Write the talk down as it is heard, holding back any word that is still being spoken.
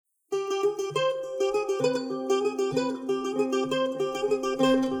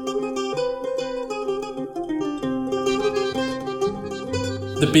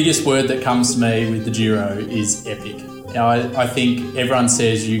The biggest word that comes to me with the Giro is epic. I think everyone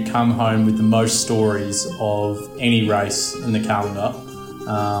says you come home with the most stories of any race in the calendar.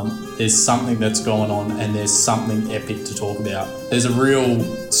 There's something that's going on and there's something epic to talk about. There's a real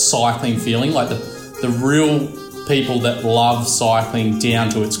cycling feeling, like the real people that love cycling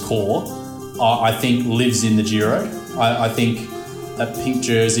down to its core, I think lives in the Giro. I think that pink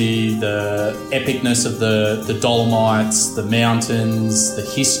jersey, the epicness of the Dolomites, the mountains, the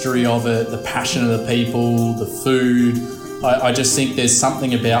history of it, the passion of the people, the food. I just think there's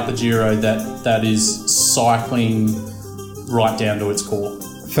something about the Giro that is cycling right down to its core.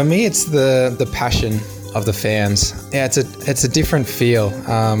 For me, it's the passion of the fans. Yeah, it's a different feel.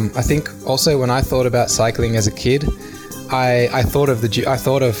 I think also when I thought about cycling as a kid, I thought of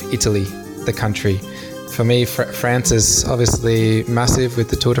Italy, the country. For me, France is obviously massive with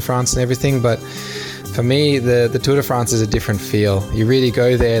the Tour de France and everything, but for me, the Tour de France is a different feel. You really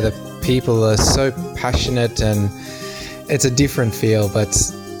go there, the people are so passionate and it's a different feel, but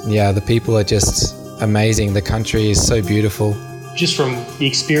yeah, the people are just amazing. The country is so beautiful. Just from the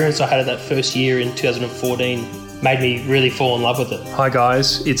experience I had of that first year in 2014, made me really fall in love with it. Hi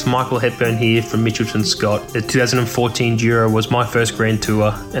guys, it's Michael Hepburn here from Mitchelton Scott. The 2014 Giro was my first Grand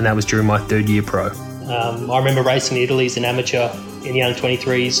Tour, and that was during my third year pro. I remember racing in Italy as an amateur in the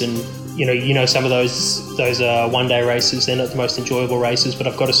under-23s, and you know some of those one-day races. They're not the most enjoyable races, but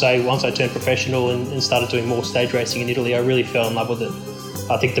I've got to say, once I turned professional and started doing more stage racing in Italy, I really fell in love with it.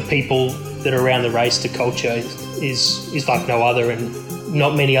 I think the people that are around the race, the culture is like no other, and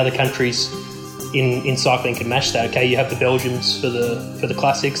not many other countries in cycling can match that. Okay, you have the Belgians for the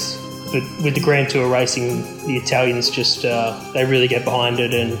classics, but with the Grand Tour racing, the Italians just they really get behind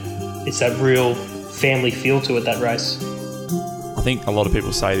it, and it's that real family feel to it, that race. I think a lot of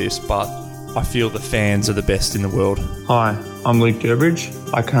people say this, but I feel the fans are the best in the world. Hi, I'm Luke Durbridge.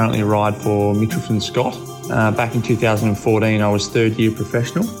 I currently ride for Mitchelton Scott. Back in 2014, I was third year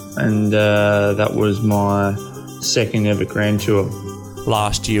professional, and that was my second ever Grand Tour.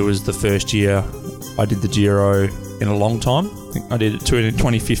 Last year was the first year I did the Giro in a long time. I think I did it in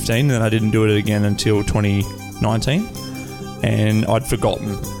 2015, and I didn't do it again until 2019. And I'd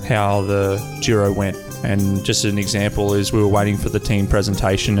forgotten how the Giro went. And just an example is we were waiting for the team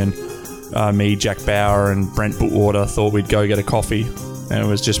presentation, and me, Jack Bauer and Brent Bootwater thought we'd go get a coffee. And it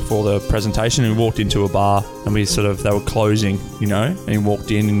was just before the presentation, and we walked into a bar, and they were closing, and he walked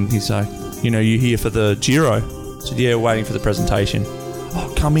in and he's like, you here for the Giro? I said, yeah, waiting for the presentation.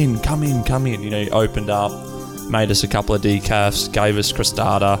 Oh, come in. He opened up, made us a couple of decafs, gave us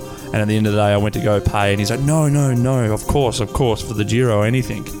crostata, and at the end of the day I went to go pay, and he's like, no, of course, for the Giro,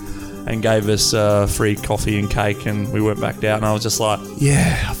 anything, and gave us free coffee and cake, and we went back out, and I was just like,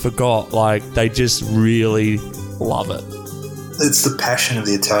 yeah, I forgot, they just really love it. It's the passion of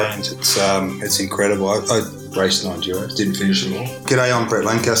the Italians. It's incredible. I raced 9 Giros, didn't finish them all. G'day, I'm Brett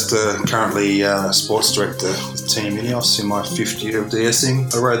Lancaster, currently sports director with Team Ineos in my 5th year of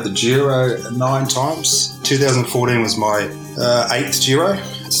DSing. I rode the Giro 9 times. 2014 was my 8th Giro.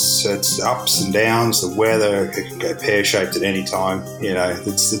 It's ups and downs, the weather, it can go pear-shaped at any time.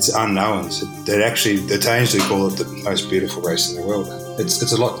 It's unknowns. The Italians do call it the most beautiful race in the world. It's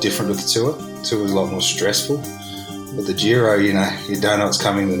a lot different with the Tour. The Tour is a lot more stressful. But the Giro, you don't know what's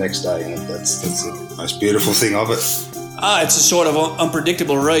coming the next day, and that's the most beautiful thing of it. It's a sort of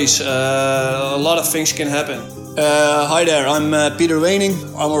unpredictable race. A lot of things can happen. Hi there, I'm Peter Weining.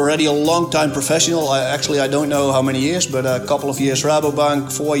 I'm already a long-time professional. I don't know how many years, but a couple of years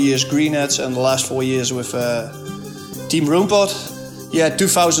Rabobank, 4 years Greenheads, and the last 4 years with Team Roompot. Yeah,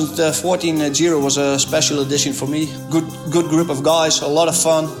 2014 Giro was a special edition for me. Good group of guys, a lot of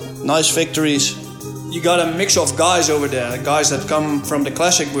fun, nice victories. You got a mix of guys over there, guys that come from the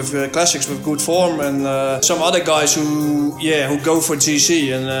classics with good form, and some other guys who go for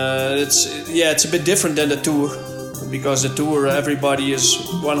GC, and it's a bit different than the Tour, because the Tour everybody is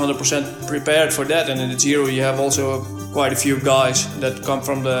 100% prepared for that, and in the Giro you have also quite a few guys that come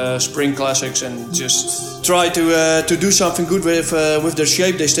from the Spring Classics and just try to do something good with their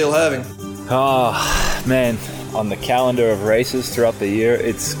shape they're still having. Oh man. On the calendar of races throughout the year,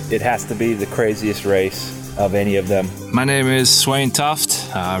 it has to be the craziest race of any of them. My name is Swain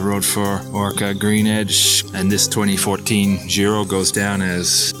Tuft. I rode for Orca Green Edge, and this 2014 Giro goes down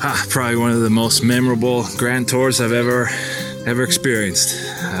as probably one of the most memorable Grand Tours I've ever experienced.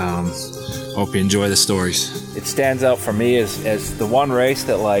 Hope you enjoy the stories. It stands out for me as the one race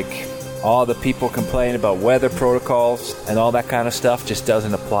that all the people complaining about weather protocols and all that kind of stuff just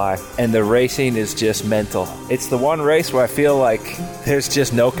doesn't apply. And the racing is just mental. It's the one race where I feel like there's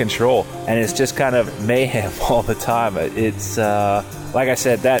just no control, and it's just kind of mayhem all the time. It's like I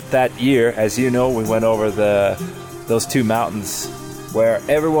said, that year, as you know, we went over those two mountains where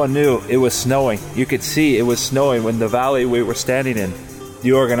everyone knew it was snowing. You could see it was snowing when the valley we were standing in.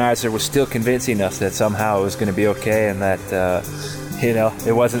 The organizer was still convincing us that somehow it was going to be okay, and that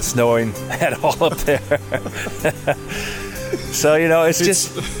it wasn't snowing at all up there. So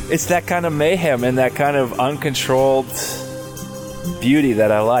it's that kind of mayhem and that kind of uncontrolled beauty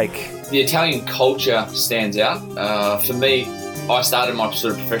that I like. The Italian culture stands out. For me, I started my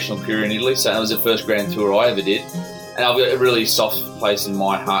sort of professional career in Italy, so that was the first Grand Tour I ever did. And I've got a really soft place in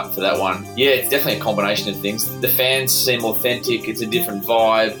my heart for that one. Yeah, it's definitely a combination of things. The fans seem authentic. It's a different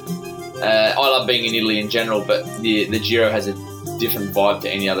vibe. I love being in Italy in general, but the Giro has a different vibe to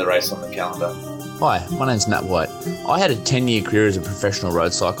any other race on the calendar. Hi, my name's Matt White. I had a 10-year career as a professional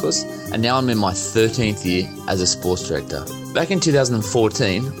road cyclist, and now I'm in my 13th year as a sports director. Back in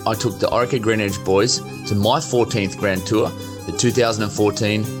 2014, I took the Orica Green Edge boys to my 14th Grand Tour, the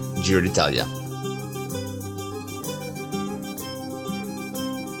 2014 Giro d'Italia.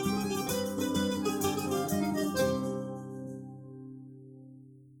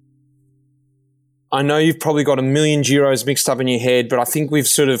 I know you've probably got a million Giros mixed up in your head, but I think we've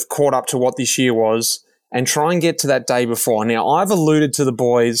sort of caught up to what this year was and try and get to that day before. Now, I've alluded to the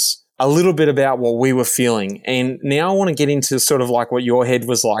boys a little bit about what we were feeling, and now I want to get into sort of like what your head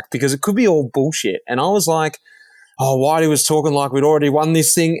was like, because it could be all bullshit. And I was like, Whitey was talking like we'd already won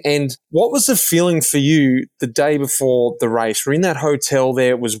this thing. And what was the feeling for you the day before the race? We're in that hotel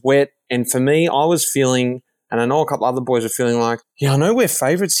there. It was wet. And for me, I was feeling, and I know a couple other boys are feeling like, I know we're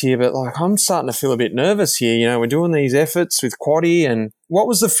favourites here, but like I'm starting to feel a bit nervous here. We're doing these efforts with Quaddy. And what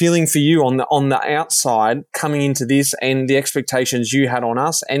was the feeling for you on the outside coming into this, and the expectations you had on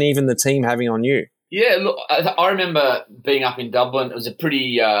us, and even the team having on you? Yeah, look, I remember being up in Dublin. It was a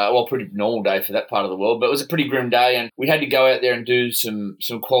pretty normal day for that part of the world, but it was a pretty grim day, and we had to go out there and do some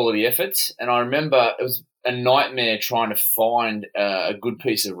quality efforts. And I remember it was a nightmare trying to find a good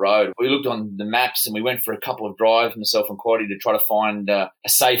piece of road. We looked on the maps and we went for a couple of drives, myself and Quaddy, to try to find a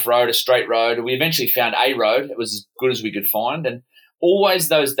safe road, a straight road. We eventually found a road. It was as good as we could find. And always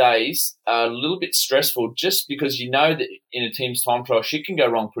those days are a little bit stressful, just because you know that in a team's time trial, shit can go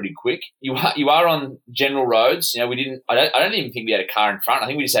wrong pretty quick. You are on general roads. I don't even think we had a car in front. I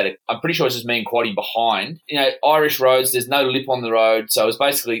think we just I'm pretty sure it was just me and Quaddy behind. Irish roads, there's no lip on the road. So it was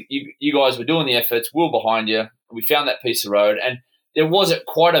basically, you guys were doing the efforts, we were behind you. We found that piece of road, and there was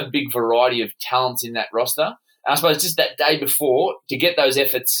quite a big variety of talents in that roster. And I suppose just that day before, to get those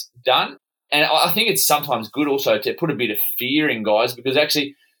efforts done. And I think it's sometimes good also to put a bit of fear in guys, because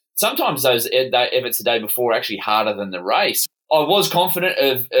actually sometimes those efforts the day before are actually harder than the race. I was confident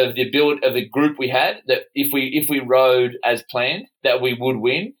of the build of the group we had, that if we rode as planned, that we would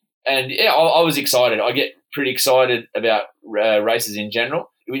win. And yeah, I was excited. I get pretty excited about races in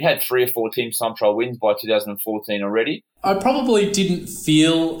general. We had 3 or 4 teams time trial wins by 2014 already. I probably didn't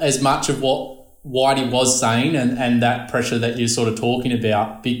feel as much of what Whitey was saying and that pressure that you're sort of talking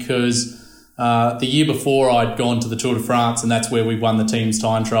about, because the year before I'd gone to the Tour de France, and that's where we won the team's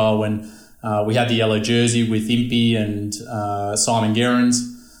time trial when we had the yellow jersey with Impey and Simon Gerrans.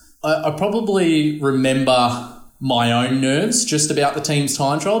 I probably remember my own nerves just about the team's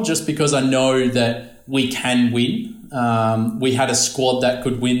time trial, just because I know that we can win. We had a squad that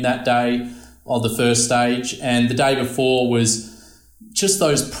could win that day on the first stage, and the day before was just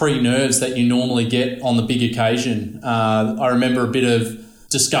those pre-nerves that you normally get on the big occasion. I remember a bit of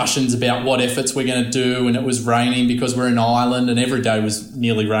discussions about what efforts we're going to do, and it was raining because we're in Ireland, and every day was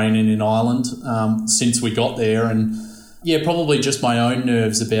nearly raining in Ireland since we got there. And yeah, probably just my own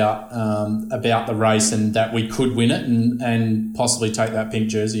nerves about the race, and that we could win it and possibly take that pink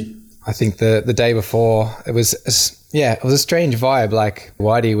jersey. I think the day before it was a strange vibe. Like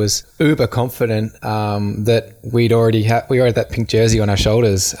Whitey was uber confident that we already had that pink jersey on our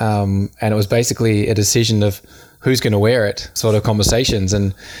shoulders, and it was basically a decision of who's going to wear it sort of conversations.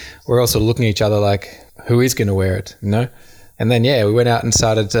 And we're also looking at each other like, who is going to wear it, And then, we went out and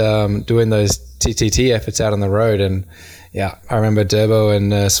started doing those TTT efforts out on the road. And, I remember Durbo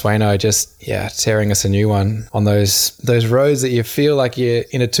and Swaino just, tearing us a new one on those roads that you feel like you're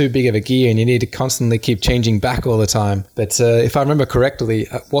in a too big of a gear and you need to constantly keep changing back all the time. But if I remember correctly,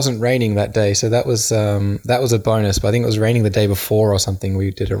 it wasn't raining that day. So that was a bonus. But I think it was raining the day before or something.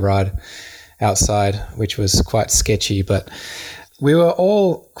 We did a ride outside, which was quite sketchy, but we were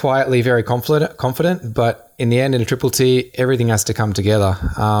all quietly very confident, but in the end, in a Triple T, everything has to come together.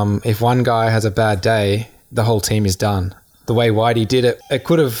 If one guy has a bad day, the whole team is done. The way Whitey did it, it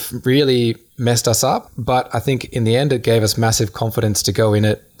could have really messed us up, but I think in the end it gave us massive confidence to go in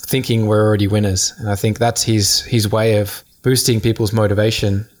it thinking we're already winners. And I think that's his way of boosting people's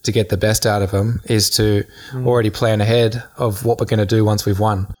motivation to get the best out of them, is to already plan ahead of what we're going to do once we've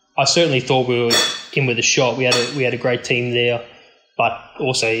won. I certainly thought we were in with a shot. We had a great team there, but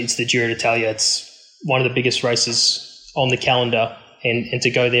also it's the Giro d'Italia. It's one of the biggest races on the calendar, and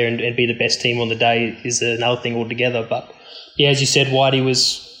to go there and be the best team on the day is another thing altogether. But yeah, as you said, Whitey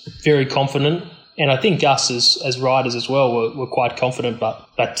was very confident, and I think us as riders as well were quite confident. But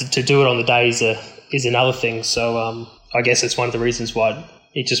to do it on the day is another thing. So I guess it's one of the reasons why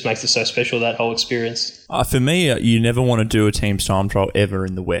it just makes it so special, that whole experience. For me, you never want to do a team's time trial ever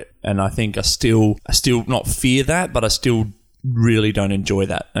in the wet, and I think I still not fear that, but I still really don't enjoy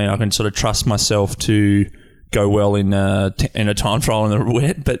that. I can sort of trust myself to go well in a time trial in the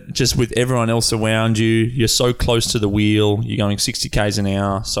wet, but just with everyone else around you, you're so close to the wheel, you're going 60 k's an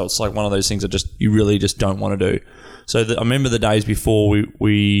hour, so it's like one of those things that you really just don't want to do. So I remember the days before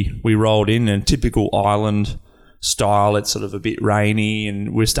we rolled in typical island style. It's sort of a bit rainy,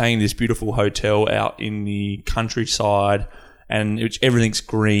 and we're staying in this beautiful hotel out in the countryside, and everything's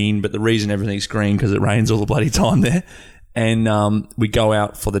green, but the reason everything's green because it rains all the bloody time there. And we go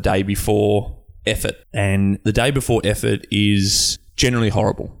out for the day before effort, and the day before effort is generally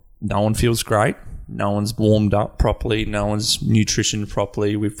horrible. No one feels great. No one's warmed up properly. No one's nutritioned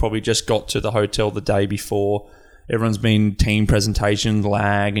properly. We've probably just got to the hotel the day before. Everyone's been team presentation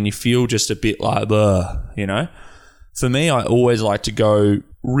lag, and you feel just a bit like, For me, I always like to go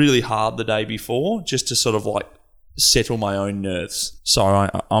really hard the day before, just to sort of like settle my own nerves. So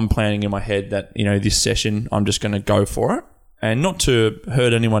I'm planning in my head that, this session, I'm just going to go for it. And not to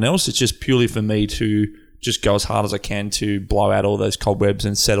hurt anyone else, it's just purely for me to just go as hard as I can to blow out all those cobwebs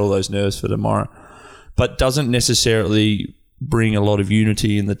and settle those nerves for tomorrow. But doesn't necessarily bring a lot of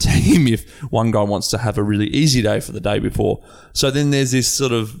unity in the team if one guy wants to have a really easy day for the day before. So then there's this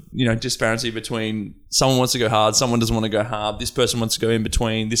sort of, disparity between someone wants to go hard, someone doesn't want to go hard, this person wants to go in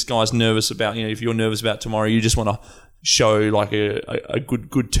between, this guy's nervous about, if you're nervous about tomorrow, you just want to show like a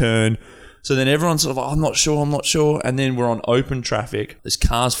good turn. So then everyone's sort of like, I'm not sure. And then we're on open traffic. There's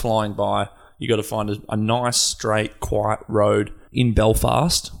cars flying by. You got to find a nice, straight, quiet road in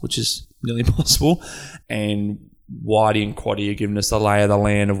Belfast, which is nearly impossible. And Whitey and Quaddy are giving us the lay of the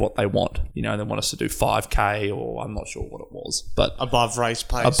land of what they want. They want us to do 5K, or I'm not sure what it was. But above race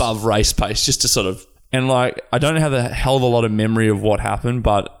pace, just to sort of... And I don't have a hell of a lot of memory of what happened,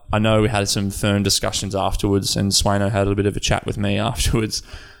 but I know we had some firm discussions afterwards, and Swaino had a bit of a chat with me afterwards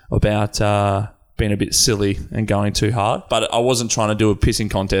about being a bit silly and going too hard. But I wasn't trying to do a pissing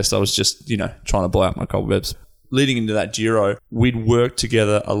contest. I was just, trying to blow out my cobwebs. Leading into that Giro, we'd worked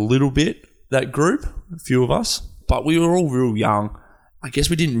together a little bit, that group, a few of us, but we were all real young. I guess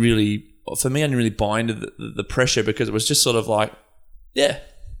I didn't really buy into the pressure, because it was just sort of like, yeah,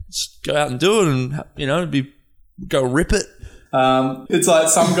 just go out and do it, and, go rip it. It's like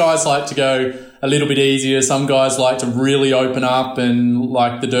some guys like to go a little bit easier. Some guys like to really open up, and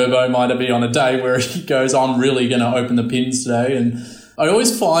like the Durbo might be on a day where he goes, I'm really going to open the pins today. And I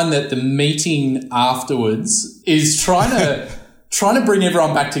always find that the meeting afterwards is trying to bring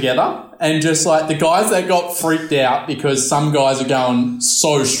everyone back together, and just like the guys that got freaked out because some guys are going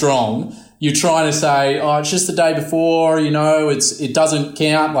so strong, you're trying to say, oh, it's just the day before, it doesn't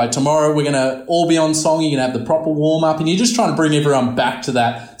count. Like tomorrow we're going to all be on song. You're going to have the proper warm up, and you're just trying to bring everyone back to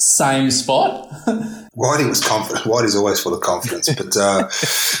that same spot. Whitey was confident. Whitey's always full of confidence, but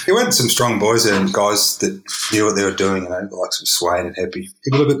he went to some strong boys there, and guys that knew what they were doing, like some Swain and Heppy.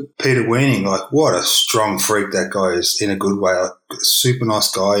 If you look at Peter Weaning, like what a strong freak that guy is in a good way. Like, a super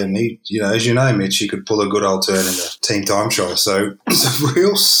nice guy, and he, as you know, Mitch, he could pull a good old turn in the team time trial. So some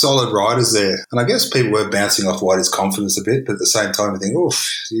real solid riders there. And I guess people were bouncing off Whitey's confidence a bit, but at the same time, I think,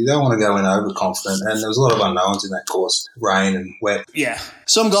 you don't want to go in overconfident. And there was a lot of unknowns in that course, rain and wet. Yeah.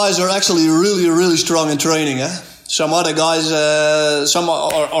 Some guys are actually really, really strong in training, eh? Some other guys,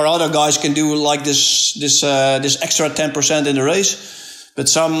 other guys can do like this extra 10% in the race. But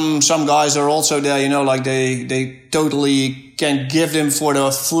some guys are also there, like they totally can give them for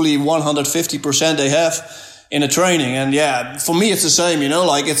the fully 150% they have in the training. And yeah, for me it's the same,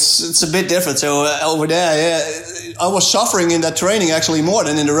 like it's a bit different. So over there, yeah, I was suffering in that training actually more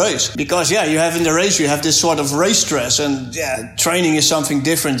than in the race, because you have in the race, you have this sort of race stress, and training is something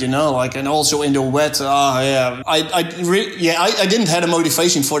different, and also in the wet. I didn't have a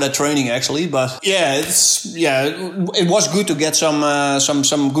motivation for that training actually, but it was good to get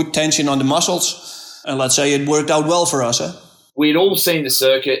some good tension on the muscles. And let's say it worked out well for us, huh? We'd all seen the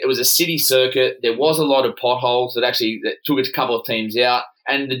circuit. It was a city circuit. There was a lot of potholes that took a couple of teams out.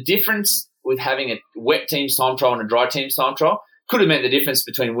 And the difference with having a wet team's time trial and a dry team's time trial could have meant the difference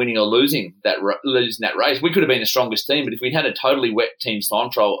between winning or losing that race. We could have been the strongest team, but if we'd had a totally wet team's time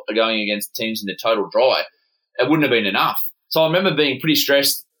trial going against teams in the total dry, it wouldn't have been enough. So I remember being pretty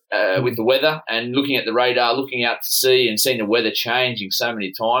stressed with the weather and looking at the radar, looking out to sea and seeing the weather changing so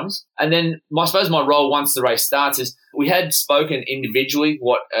many times. And then I suppose my role once the race starts is we had spoken individually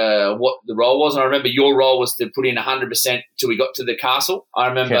what the role was. And I remember your role was to put in 100% till we got to the castle. I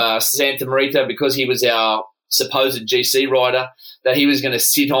remember Santa Marita, because he was our supposed GC rider, that he was going to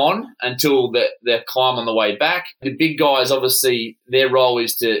sit on until the climb on the way back. The big guys, obviously, their role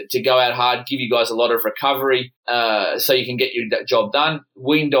is to go out hard, give you guys a lot of recovery so you can get your job done.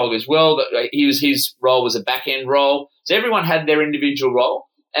 Weendog as well, his role was a back-end role. So everyone had their individual role.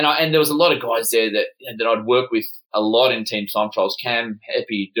 And there was a lot of guys there that I'd worked with a lot in team time trials, Cam,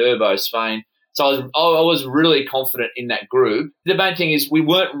 Epi, Durbo, Svein. So I was really confident in that group. The main thing is we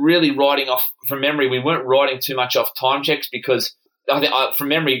weren't really riding off, from memory, we weren't riding too much off time checks because I think from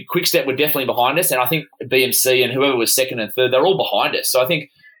memory, Quickstep were definitely behind us. And I think BMC and whoever was second and third, they're all behind us. So I think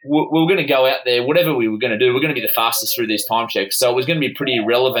we were going to go out there, whatever we were going to do, we're going to be the fastest through these time checks. So it was going to be pretty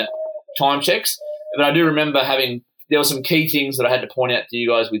irrelevant time checks. But I do remember there were some key things that I had to point out to you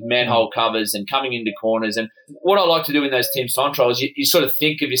guys with manhole covers and coming into corners. And what I like to do in those team time trials, you sort of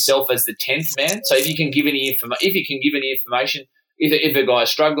think of yourself as the 10th man. So if you can give any information, if a guy is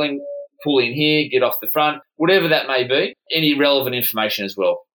struggling, pull in here, get off the front, whatever that may be, any relevant information as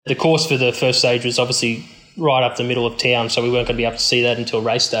well. The course for the first stage was obviously right up the middle of town, so we weren't going to be able to see that until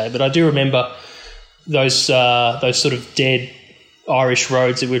race day. But I do remember those sort of dead Irish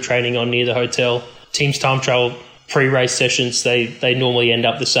roads that we were training on near the hotel. Teams time trial pre-race sessions, they normally end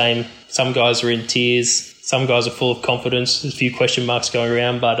up the same. Some guys are in tears, some guys are full of confidence. There's a few question marks going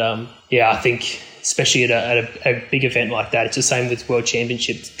around, but I think especially at a big event like that, it's the same with World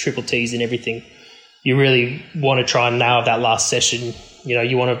Championships, Triple Ts and everything. You really want to try and nail that last session. You know,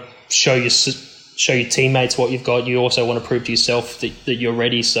 you want to show your teammates what you've got. You also want to prove to yourself that you're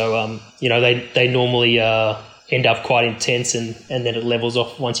ready. So, they normally end up quite intense and then it levels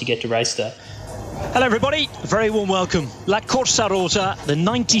off once you get to race day. Hello everybody, a very warm welcome. La Corsa Rosa, the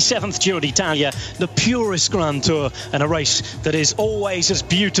 97th Giro d'Italia, the purest Grand Tour, and a race that is always as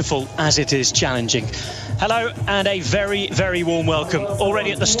beautiful as it is challenging. Hello and a very, very warm welcome.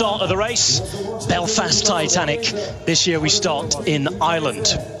 Already at the start of the race, Belfast Titanic. This year we start in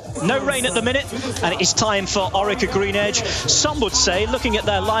Ireland. No rain at the minute, and it is time for Orica Green Edge. Some would say, looking at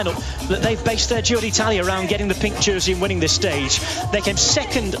their lineup, that they've based their Giro d'Italia around getting the pink jersey and winning this stage. They came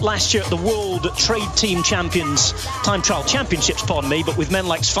second last year at the World Trade Team Champions, Time Trial Championships, but with men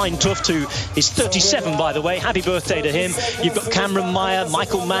like Svein Tuft, who is 37, by the way. Happy birthday to him. You've got Cameron Meyer,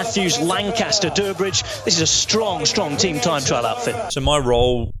 Michael Matthews, Lancaster, Durbridge. This is a strong team time trial outfit. So my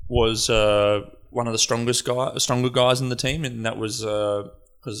role was one of the stronger guys in the team, and that was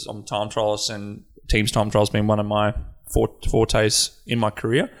because I'm a time trialist and teams time trials been one of my fortes in my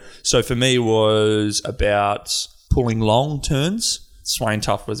career. So for me, it was about pulling long turns. Svein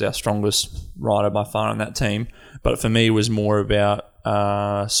Tuft was our strongest rider by far on that team, but for me, it was more about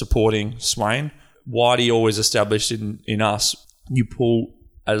supporting Svein. Whitey always established in us, you pull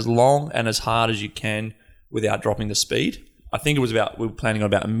as long and as hard as you can without dropping the speed. I think we were planning on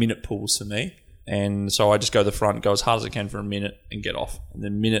about a minute pulls for me. And so I just go to the front, go as hard as I can for a minute and get off, and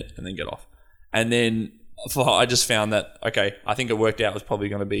then minute and then get off. And then I just found that, okay, I think it worked out it was probably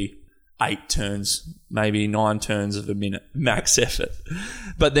going to be 8 turns, maybe 9 turns of a minute, max effort.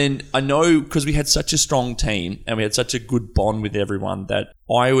 But then I know because we had such a strong team and we had such a good bond with everyone that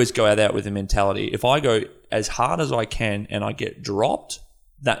I always go out with the mentality, if I go as hard as I can and I get dropped,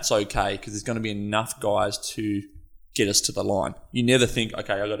 that's okay because there's going to be enough guys to get us to the line. You never think,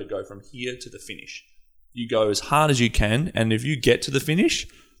 okay, I got to go from here to the finish. You go as hard as you can, and if you get to the finish,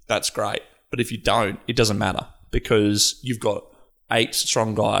 that's great. But if you don't, it doesn't matter because you've got 8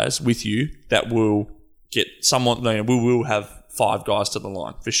 strong guys with you that will get someone. We will have 5 guys to the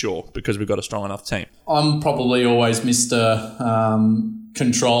line for sure because we've got a strong enough team. I'm probably always Mr.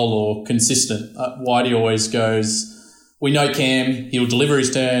 Control or consistent. Whitey always goes, we know Cam, he'll deliver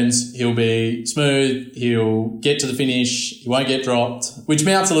his turns, he'll be smooth, he'll get to the finish, he won't get dropped, which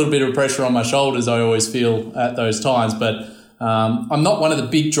mounts a little bit of pressure on my shoulders, I always feel at those times. But I'm not one of the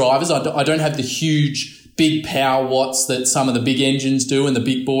big drivers. I don't have the huge, big power watts that some of the big engines do and the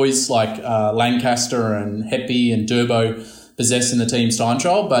big boys like Lancaster and Heppy and Durbo possess in the team's time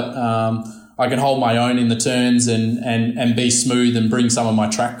trial. But I can hold my own in the turns and be smooth and bring some of my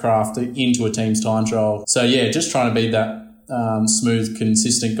track craft into a team's time trial. So, yeah, just trying to be that smooth,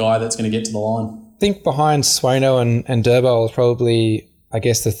 consistent guy that's going to get to the line. I think behind Swano and Durbo, I was probably, I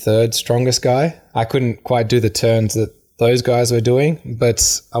guess, the third strongest guy. I couldn't quite do the turns that those guys were doing,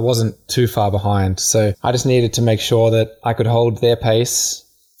 but I wasn't too far behind. So I just needed to make sure that I could hold their pace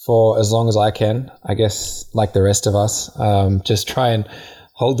for as long as I can, I guess, like the rest of us. Just try and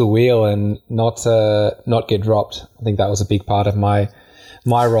hold the wheel and not get dropped. I think that was a big part of my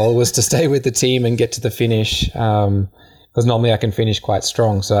role, was to stay with the team and get to the finish. Because normally I can finish quite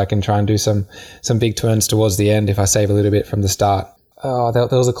strong, so I can try and do some big turns towards the end if I save a little bit from the start. Oh, there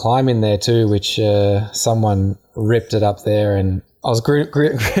was a climb in there too, which someone ripped it up there, and I was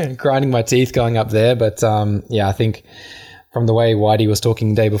grinding my teeth going up there. But I think from the way Whitey was talking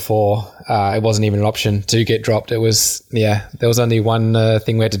the day before, it wasn't even an option to get dropped. It was, there was only one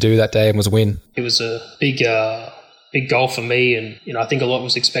thing we had to do that day, and was win. It was a big goal for me, and I think a lot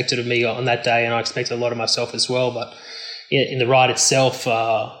was expected of me on that day, and I expected a lot of myself as well. But in the ride itself,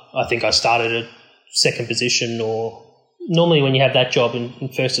 I think I started at second position, or normally when you have that job in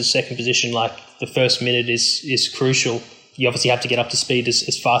first or second position, like the first minute is crucial. You obviously have to get up to speed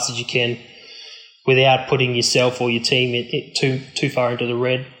as fast as you can without putting yourself or your team too far into the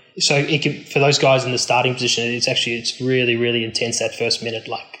red. So for those guys in the starting position, it's really, really intense that first minute.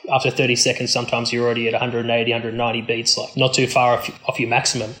 Like after 30 seconds, sometimes you're already at 180, 190 beats, like not too far off your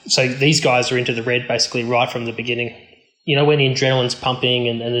maximum. So these guys are into the red basically right from the beginning. When the adrenaline's pumping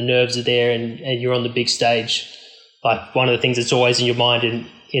and the nerves are there and you're on the big stage, like one of the things that's always in your mind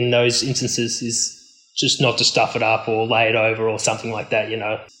in those instances is just not to stuff it up or lay it over or something like that,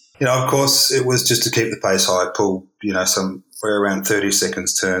 Of course, it was just to keep the pace high, pull, somewhere around 30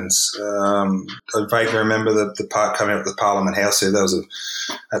 seconds turns. I vaguely remember the part coming up the Parliament House there. That was an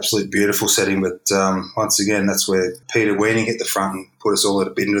absolute beautiful setting. But once again, that's where Peter Weaning hit the front and put us all a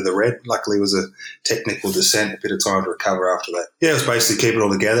bit into the red. Luckily, it was a technical descent, a bit of time to recover after that. Yeah, it was basically keep it all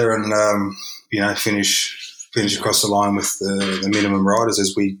together and, finish across the line with the minimum riders,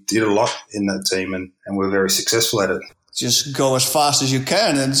 as we did a lot in that team and we're very successful at it. Just go as fast as you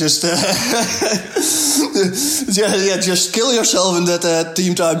can and just just kill yourself in that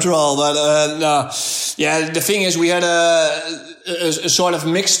team time trial. But the thing is, we had a sort of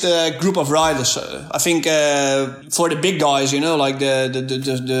mixed group of riders. I think for the big guys, like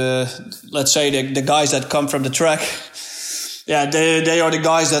the let's say the guys that come from the track, they are the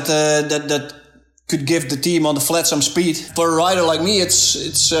guys that could give the team on the flat some speed. For a rider like me, it's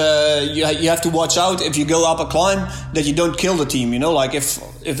you have to watch out if you go up a climb that you don't kill the team. Like if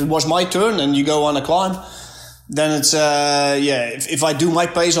it was my turn and you go on a climb, then it's if I do my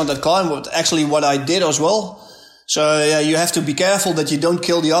pace on that climb, actually what I did as well. So you have to be careful that you don't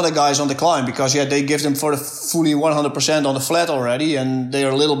kill the other guys on the climb, because they give them for the fully 100% on the flat already, and they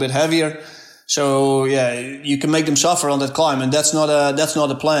are a little bit heavier. So you can make them suffer on that climb, and that's not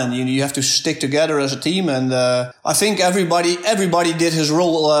a plan. You have to stick together as a team, and I think everybody did his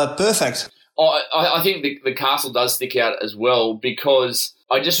role perfect. I think the castle does stick out as well, because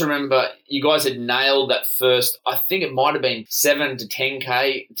I just remember you guys had nailed that first, I think it might have been 7 to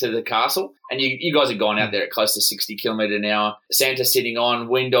 10K to the castle, and you guys had gone out there at close to 60 km an hour. Santa sitting on,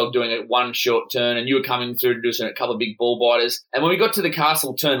 Weendog doing it one short turn, and you were coming through to do a couple of big ball biters. And when we got to the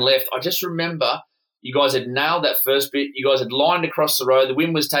castle, turn left, I just remember you guys had nailed that first bit. You guys had lined across the road. The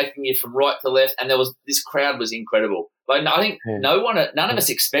wind was taking you from right to left, and this crowd was incredible. Like I think none of us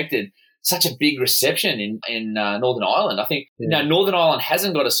expected such a big reception in Northern Ireland. I think Northern Ireland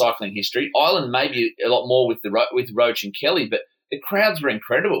hasn't got a cycling history. Ireland maybe a lot more with Roach and Kelly, but the crowds were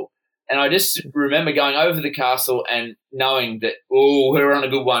incredible. And I just remember going over the castle and knowing that we're on a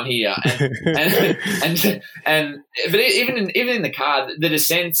good one here. But even in the car, the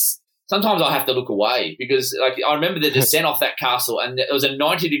descents. Sometimes I have to look away because, I remember the descent off that castle, and there was a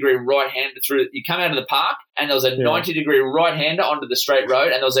 90-degree right-hander through. You come out of the park, and there was a 90-degree right-hander onto the straight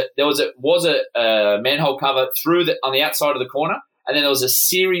road, and there was a manhole cover on the outside of the corner, and then there was a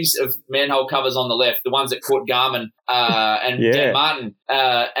series of manhole covers on the left, the ones that caught Garmin and Dan Martin.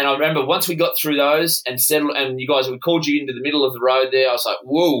 And I remember once we got through those and settled, and we called you into the middle of the road there. I was like,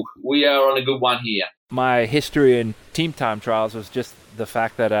 "Whoa, we are on a good one here." My history in team time trials was just the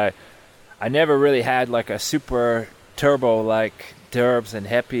fact that I never really had like a super turbo like Derbs and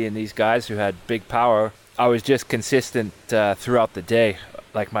Heppy and these guys who had big power. I was just consistent throughout the day.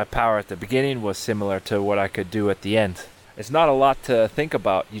 Like my power at the beginning was similar to what I could do at the end. It's not a lot to think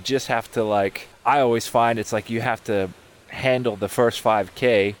about. You just have to I always find it's like you have to handle the first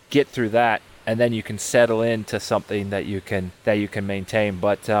 5K, get through that, and then you can settle into something that you can maintain.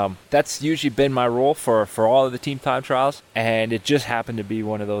 But that's usually been my role for all of the team time trials, and it just happened to be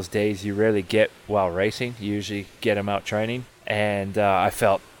one of those days you rarely get while racing. You usually get them out training, and I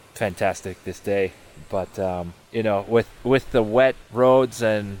felt fantastic this day. But with the wet roads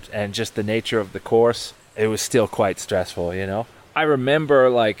and just the nature of the course, it was still quite stressful. I remember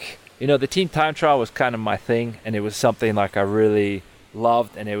the team time trial was kind of my thing, and it was something I really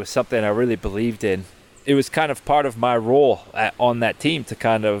loved, and it was something I really believed in. It was kind of part of my role on that team to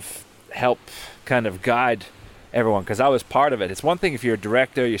kind of help kind of guide everyone, because I was part of it. It's one thing if you're a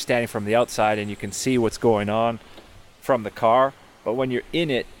director, you're standing from the outside and you can see what's going on from the car, but when you're in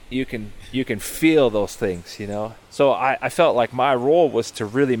it, you can feel those things, So I felt like my role was to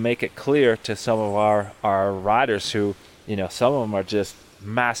really make it clear to some of our riders who, some of them are just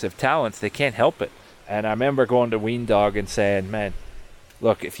massive talents. They can't help it. And I remember going to Weendog and saying, man,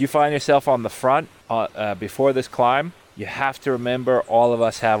 look, if you find yourself on the front before this climb, you have to remember all of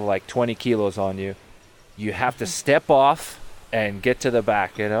us have 20 kilos on you. You have to step off and get to the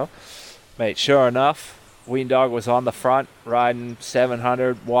back, Mate, sure enough, Weendog was on the front riding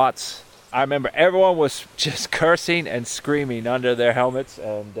 700 watts. I remember everyone was just cursing and screaming under their helmets,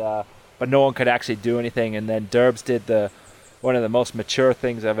 and but no one could actually do anything. And then Derbs did one of the most mature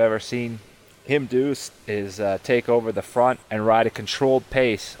things I've ever seen him do is take over the front and ride a controlled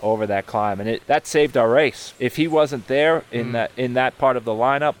pace over that climb, and that saved our race. If he wasn't there in that part of the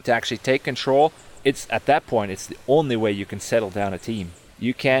lineup to actually take control, at that point it's the only way you can settle down a team.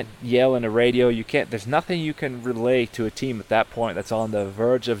 You can't yell in a radio. There's nothing you can relay to a team at that point that's on the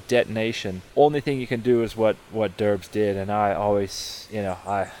verge of detonation. Only thing you can do is what Derbs did, and I always,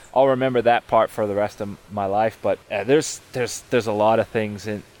 I'll remember that part for the rest of my life. But there's a lot of things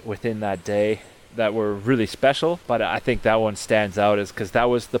within that day that were really special, but I think that one stands out because that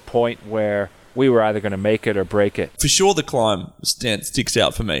was the point where we were either going to make it or break it. For sure, the climb sticks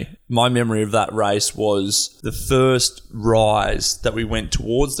out for me. My memory of that race was the first rise that we went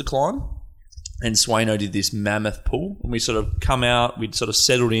towards the climb, and Swaino did this mammoth pull, and we sort of come out, we'd sort of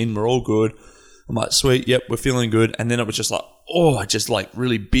settled in, we're all good. I'm like, sweet, yep, we're feeling good. And then it was just it just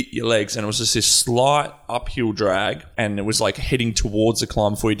really bit your legs, and it was just this slight uphill drag, and it was heading towards the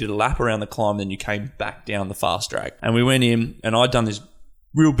climb before you did a lap around the climb, then you came back down the fast drag. And we went in, and I'd done this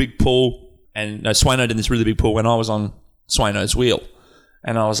real big pull, and Swaino did this really big pull when I was on Swaino's wheel.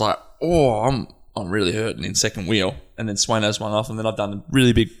 And I was like, I'm really hurting in second wheel. And then Swaino's one off, and then I've done a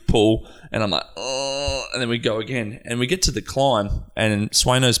really big pull, and I'm like, and then we go again. And we get to the climb, and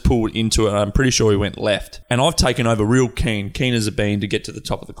Swaino's pulled into it, and I'm pretty sure he went left. And I've taken over real keen as a bean to get to the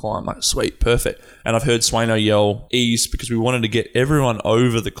top of the climb. Like, sweet, perfect. And I've heard Swaino yell, ease, because we wanted to get everyone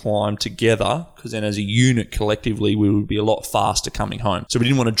over the climb together, because then as a unit collectively, we would be a lot faster coming home. So we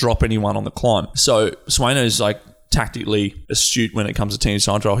didn't want to drop anyone on the climb. So Swaino's tactically astute when it comes to team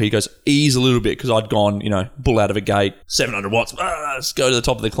time trial. He goes, ease a little bit, because I'd gone, bull out of a gate, 700 watts, let's go to the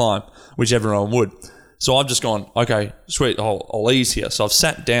top of the climb, which everyone would. So I've just gone, okay, sweet, I'll ease here. So I've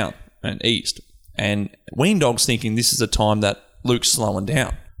sat down and eased. And Weendog's thinking this is the time that Luke's slowing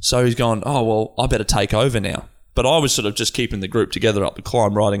down. So he's gone, oh, well, I better take over now. But I was sort of just keeping the group together up the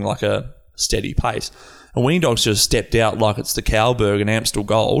climb, riding a steady pace. And Weendog's just stepped out like it's the Cowberg and Amstel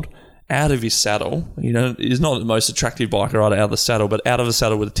Gold, out of his saddle. He's not the most attractive biker rider out of the saddle, but out of the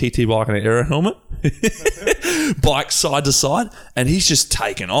saddle with a TT bike and an aero helmet, bike side to side, and he's just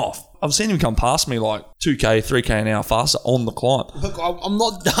taken off. I've seen him come past me 2K, 3K an hour faster on the climb. Look, I'm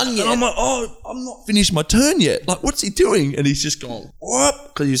not done yet. And I'm like, I'm not finished my turn yet. What's he doing? And he's just gone, what?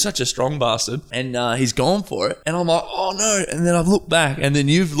 Because he's such a strong bastard. And he's gone for it. And I'm like, oh no. And then I've looked back, and then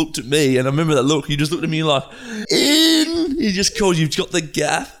you've looked at me, and I remember that look. You just looked at me in. He just called, you've got the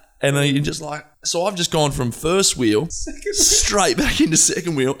gaff. And then you're just so I've just gone from first wheel straight back into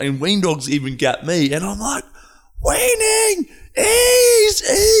second wheel, and Weendog's even got me, and I'm like, Weening,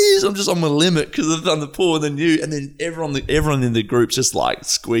 ease. I'm just on my limit because I've done the pull, and then everyone in the group's just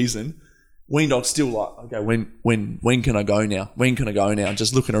squeezing. Weendog's still okay, when can I go now? When can I go now?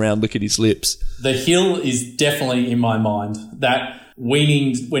 Just looking around, look at his lips. The hill is definitely in my mind. That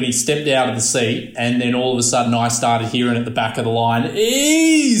Weaning, when he stepped out of the seat, and then all of a sudden I started hearing at the back of the line,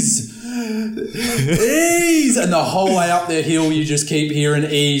 ease, and the whole way up the hill you just keep hearing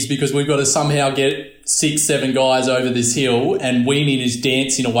ease, because we've got to somehow get 6-7 guys over this hill, and Weaning is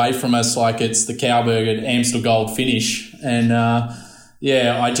dancing away from us like it's the Cowberg and Amstel Gold finish. And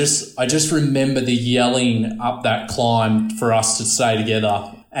I just remember the yelling up that climb for us to stay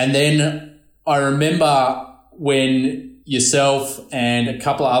together. And then I remember when yourself and a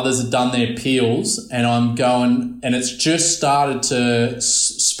couple of others had done their peels, and I'm going, and it's just started to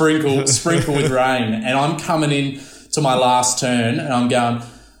sprinkle with rain. And I'm coming in to my last turn and I'm going,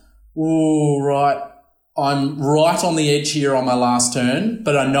 ooh, right. I'm right on the edge here on my last turn,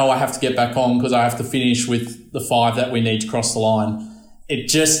 but I know I have to get back on because I have to finish with the 5 that we need to cross the line. It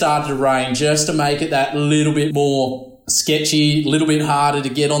just started to rain just to make it that little bit more sketchy, a little bit harder to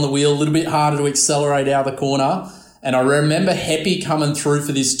get on the wheel, a little bit harder to accelerate out of the corner. And I remember Heppy coming through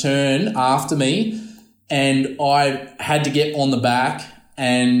for this turn after me, and I had to get on the back,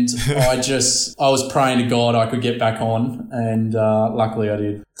 and I was praying to God I could get back on, and luckily I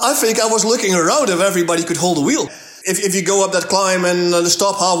did. I think I was looking around if everybody could hold the wheel. If you go up that climb and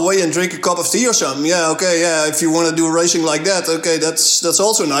stop halfway and drink a cup of tea or something, if you want to do racing like that, okay, that's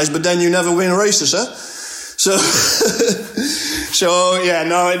also nice, but then you never win races, huh? So,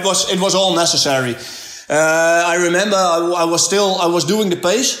 it was all necessary. I remember I was doing the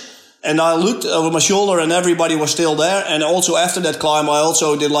pace, and I looked over my shoulder and everybody was still there. And also after that climb, I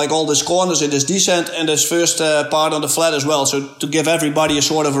also did like all these corners in this descent and this first part on the flat as well. So to give everybody a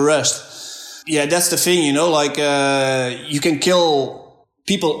sort of a rest. Yeah, that's the thing, you can kill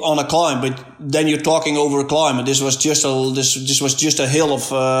people on a climb, but then you're talking over a climb. And this was just a hill of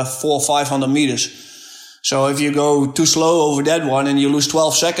 400 or 500 meters. So if you go too slow over that one and you lose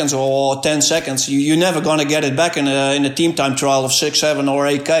 12 seconds or 10 seconds, you're never going to get it back in a team time trial of 6, 7 or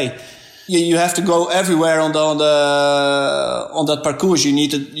 8K. You have to go everywhere on that parcours. You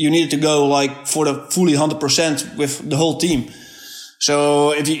needed to go like for the fully 100% with the whole team.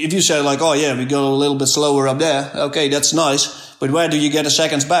 So if you say like, oh yeah, we go a little bit slower up there. Okay, that's nice. But where do you get the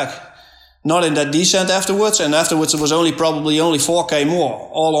seconds back? Not in that descent afterwards. And afterwards it was only 4K more,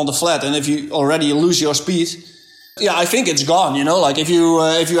 all on the flat. And if you already lose your speed, yeah, I think it's gone, like if you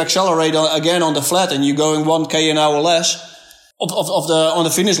accelerate again on the flat and you're going 1K an hour less on the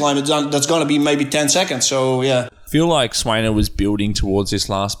finish line, that's going to be maybe 10 seconds. So yeah. I feel like Swainer was building towards this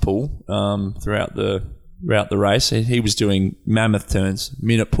last pull, throughout the race. He was doing mammoth turns,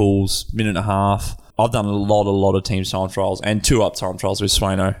 minute pulls, minute and a half. I've done a lot of team time trials and 2-up time trials with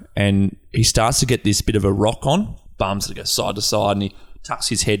Swaino, and he starts to get this bit of a rock on, bums that go side to side, and he tucks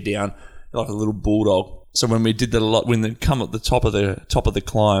his head down like a little bulldog. So when we did that a lot, when they come at the top of the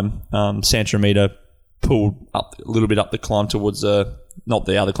climb, Santromita pulled up a little bit up the climb towards not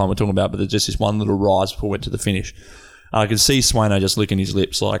the other climb we're talking about, but there's just this one little rise before we went to the finish. I could see Swaino just licking his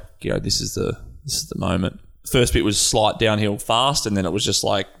lips like, this is the moment. First bit was slight downhill fast, and then it was just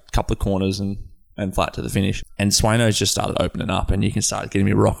like a couple of corners and flat to the finish. And Swaino's just started opening up, and you can start getting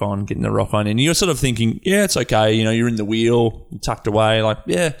the rock on. And you're sort of thinking, yeah, it's okay. You're in the wheel, you're tucked away. Like,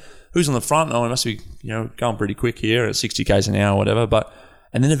 yeah, who's on the front? Oh, it must be, going pretty quick here at 60 k's an hour or whatever.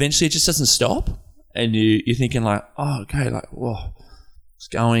 And then eventually it just doesn't stop. And you're thinking like, oh, okay, like, whoa, it's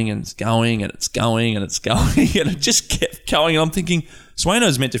going and it's going and it's going and it's going. And it just kept going. And I'm thinking,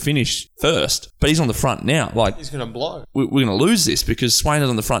 Swaino's meant to finish first, but he's on the front now. Like, he's going to blow. We're going to lose this because Swaino's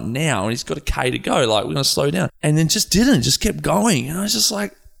on the front now and he's got a K to go. Like, we're going to slow down. And then just kept going. And I was just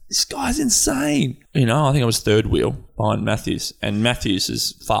like, this guy's insane. I think I was third wheel behind Matthews, and Matthews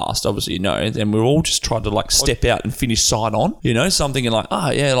is fast, obviously, and we're all just trying to like step out and finish side on, so I'm thinking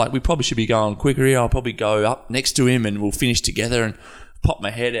like, we probably should be going quicker here. I'll probably go up next to him and we'll finish together, and pop my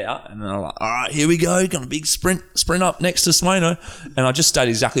head out, and then I'm like, all right, here we go. Got a big sprint up next to Swaino, and I just stayed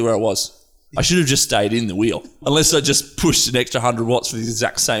exactly where I was. I should have just stayed in the wheel, unless I just pushed an extra 100 watts for the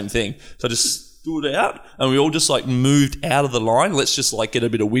exact same thing. So I just stood out, and we all just like moved out of the line. Let's just like get a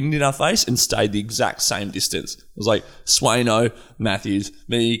bit of wind in our face and stayed the exact same distance. It was like Swaino, Matthews,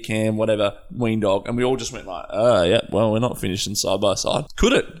 me, Cam, whatever, Weendog, and we all just went like, we're not finishing side by side.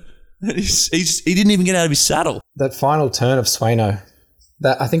 Couldn't. He didn't even get out of his saddle. That final turn of Swaino,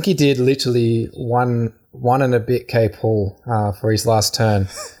 that I think he did literally one and a bit K pull for his last turn.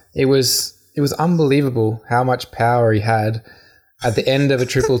 It was unbelievable how much power he had at the end of a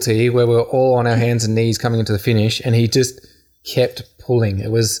triple T where we were all on our hands and knees coming into the finish, and he just kept pulling. It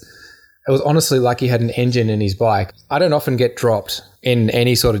was honestly like he had an engine in his bike. I don't often get dropped in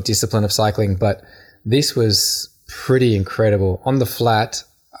any sort of discipline of cycling, but this was pretty incredible. On the flat,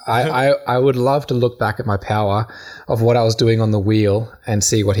 I would love to look back at my power of what I was doing on the wheel and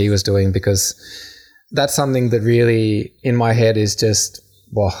see what he was doing, because that's something that really in my head is just,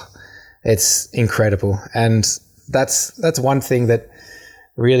 it's incredible. And that's one thing that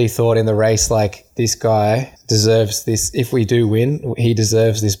really thought in the race, like, this guy deserves this. If we do win, he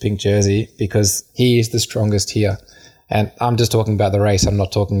deserves this pink jersey because he is the strongest here. And I'm just talking about the race. I'm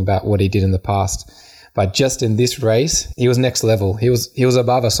not talking about what he did in the past. But just in this race, he was next level. He was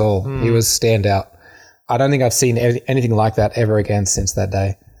above us all. He was standout. I don't think I've seen anything like that ever again since that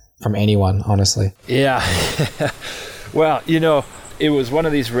day from anyone, honestly. Yeah. Well, it was one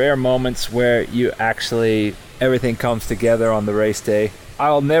of these rare moments where you actually, everything comes together on the race day.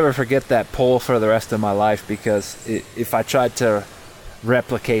 I'll never forget that pole for the rest of my life, because if I tried to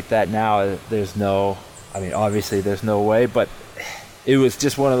replicate that now, obviously there's no way, but it was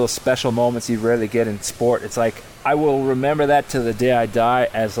just one of those special moments you rarely get in sport. It's like, I will remember that to the day I die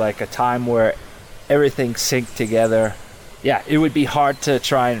as like a time where everything synced together. Yeah, it would be hard to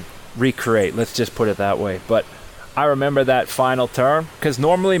try and recreate, let's just put it that way. But I remember that final turn, because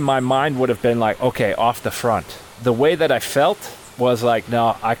normally my mind would have been like, okay, off the front. The way that I felt was like,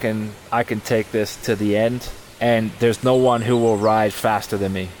 no, I can take this to the end, and there's no one who will ride faster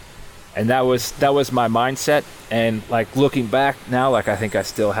than me. And that was my mindset. And like looking back now, like I think I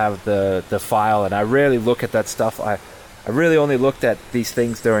still have the file, and I rarely look at that stuff. I really only looked at these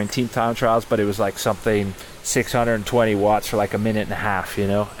things during team time trials, but it was like something 620 watts for like a minute and a half, you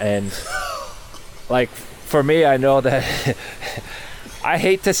know? And like for me, I know that I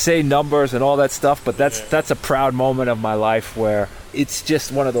hate to say numbers and all that stuff, but that's a proud moment of my life, where it's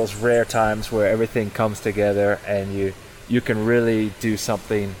just one of those rare times where everything comes together and you can really do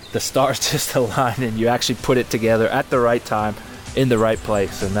something. The stars just align and you actually put it together at the right time in the right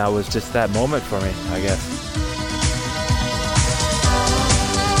place. And that was just that moment for me, I guess.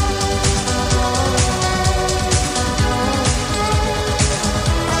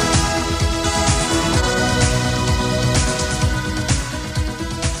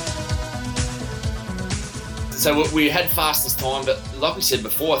 So we had fastest time, but like we said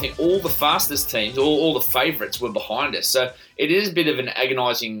before, I think all the fastest teams, all the favourites were behind us. So it is a bit of an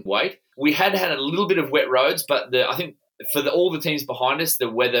agonising wait. We had a little bit of wet roads, but I think for all the teams behind us,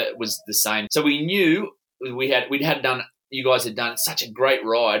 the weather was the same. So we knew you guys had done such a great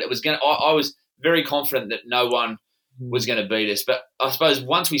ride. I was very confident that no one was going to beat us. But I suppose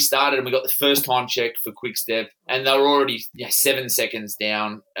once we started and we got the first time check for Quick Step, and they were already 7 seconds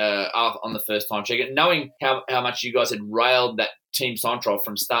down on the first time check, and knowing how much you guys had railed that team time trial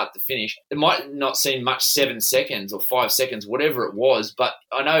from start to finish, it might not seem much, 7 seconds or 5 seconds, whatever it was. But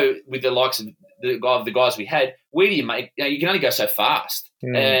I know with the likes of the guys we had, where do you make? You can only go so fast.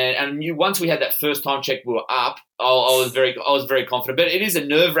 And once we had that first time check, we were up. I was very confident. But it is a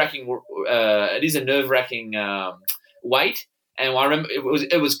nerve wracking. Wait, and I remember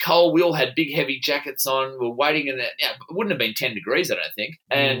it was cold. We all had big heavy jackets on. We were waiting in that. It wouldn't have been 10 degrees, I don't think.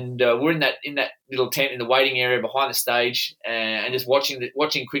 And we're in that little tent in the waiting area behind the stage, and just watching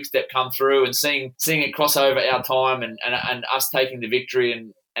Quick Step come through and seeing it cross over our time and us taking the victory,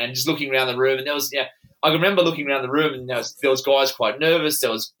 and just looking around the room. And there was I can remember looking around the room, and there was guys quite nervous. There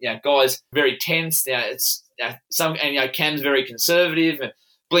was guys very tense. Cam's very conservative. And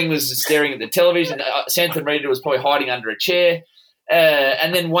Bling was staring at the television. Santa Rita was probably hiding under a chair.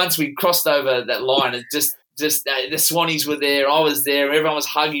 And then once we crossed over that line, it just the Swannies were there. I was there. Everyone was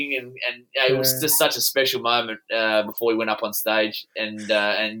hugging, and it was just such a special moment before we went up on stage.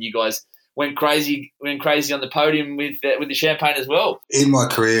 And you guys went crazy on the podium with the champagne as well. In my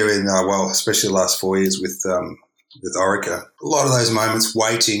career, especially the last 4 years with Orica, a lot of those moments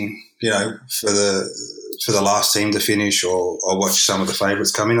waiting, for the last team to finish, or watch some of the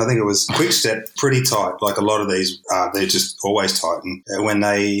favourites come in. I think it was Quick Step, pretty tight. Like a lot of these, they're just always tight. And when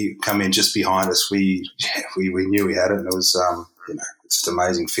they come in just behind us, we knew we had it. And it was, it's just an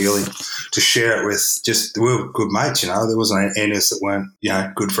amazing feeling to share it with. We were good mates, There wasn't any of us that weren't,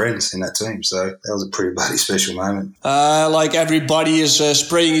 good friends in that team. So that was a pretty bloody special moment. Like everybody is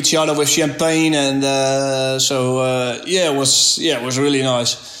spraying each other with champagne, and it was really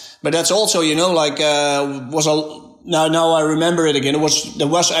nice. But that's also, now I remember it again. There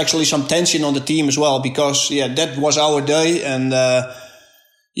was actually some tension on the team as well, because that was our day, and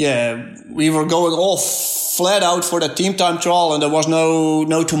we were going all flat out for the team time trial, and there was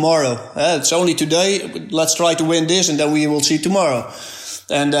no tomorrow. It's only today. Let's try to win this, and then we will see tomorrow.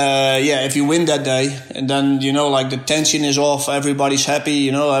 And if you win that day, and then the tension is off, everybody's happy,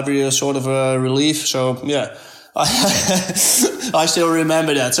 every sort of relief. So I still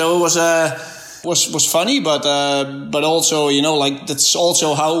remember that. So it was funny, but also that's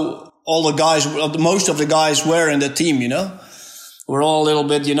also how all the guys, most of the guys were in the team. We're all a little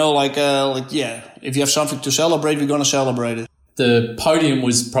bit, if you have something to celebrate, we're gonna celebrate it. The podium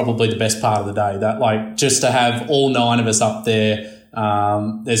was probably the best part of the day. That just to have all 9 of us up there.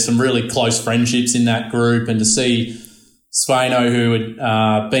 There's some really close friendships in that group, and to see Sveno, who had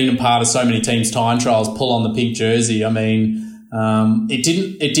been a part of so many teams' time trials, pull on the pink jersey. I mean, it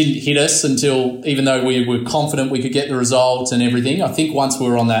didn't hit us until, even though we were confident we could get the results and everything. I think once we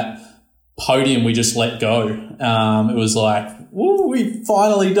were on that podium, we just let go. It was like, woo, we've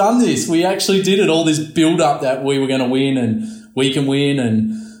finally done this. We actually did it. All this build up that we were going to win, and we can win.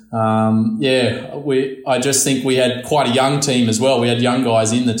 And I just think we had quite a young team as well. We had young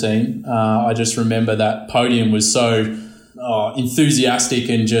guys in the team. I just remember that podium was so enthusiastic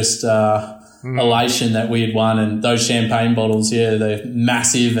and just elation that we had won. And those champagne bottles, they're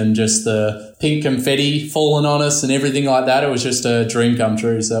massive, and just the pink confetti falling on us and everything like that. It was just a dream come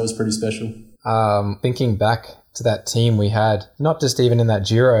true. So that was pretty special. Thinking back to that team we had, not just even in that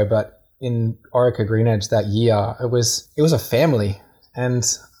Giro, but in Orica Green Edge that year, it was a family. And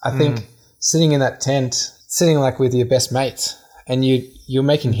I think sitting in that tent, sitting like with your best mates, and you're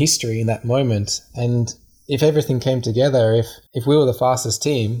making history in that moment. And if everything came together, if we were the fastest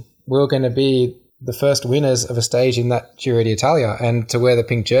team, we were going to be the first winners of a stage in that Giro d'Italia, and to wear the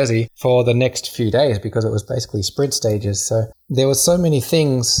pink jersey for the next few days, because it was basically sprint stages. So there were so many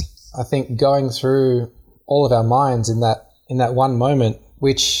things, I think, going through all of our minds in that one moment,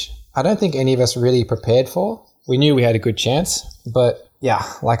 which I don't think any of us really prepared for. We knew we had a good chance, but yeah,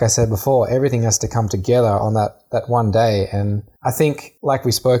 like I said before, everything has to come together on that one day. And I think, like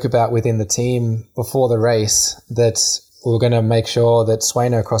we spoke about within the team before the race, that we were going to make sure that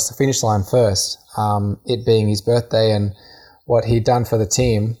Sueno crossed the finish line first, it being his birthday and what he'd done for the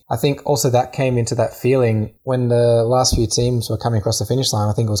team. I think also that came into that feeling when the last few teams were coming across the finish line.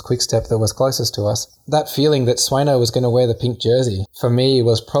 I think it was Quickstep that was closest to us. That feeling that Sueno was going to wear the pink jersey, for me,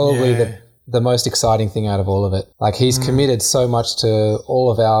 was probably the most exciting thing out of all of it. Like, he's committed so much to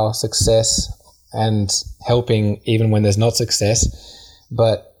all of our success and helping even when there's not success,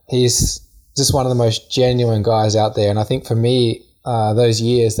 but he's just one of the most genuine guys out there. And I think for me, those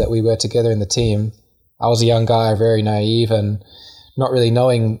years that we were together in the team, I was a young guy, very naive and not really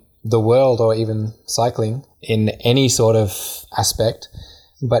knowing the world or even cycling in any sort of aspect,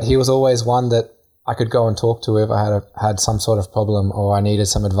 but he was always one that I could go and talk to if I had some sort of problem or I needed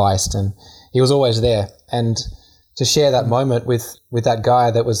some advice, and he was always there. And to share that moment with that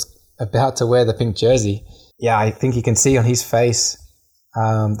guy that was about to wear the pink jersey, I think you can see on his face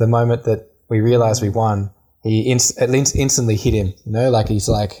the moment that we realized we won. He instantly hit him, like he's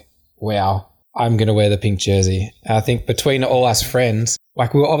like, wow, I'm going to wear the pink jersey. And I think between all us friends,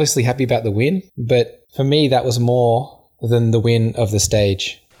 like, we were obviously happy about the win, but for me, that was more than the win of the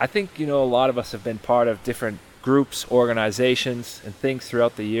stage. I think, a lot of us have been part of different groups, organizations, and things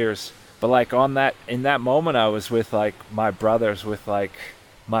throughout the years. But like in that moment, I was with like my brothers, with like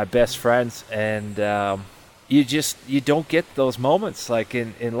my best friends, and you don't get those moments like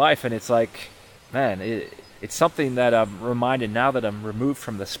in life. And it's like, man, it's something that I'm reminded now that I'm removed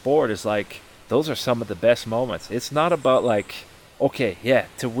from the sport, is like, those are some of the best moments. It's not about like, okay,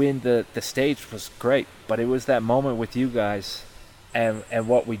 to win the stage was great, but it was that moment with you guys and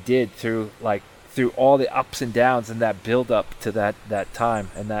what we did through all the ups and downs and that build up to that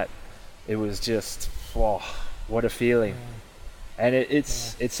time, and that it was just, wow, what a feeling. And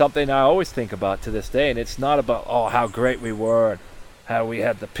it's something I always think about to this day. And it's not about, how great we were and how we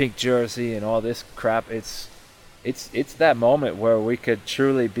had the pink jersey and all this crap. It's that moment where we could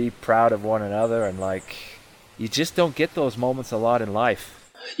truly be proud of one another, and like, you just don't get those moments a lot in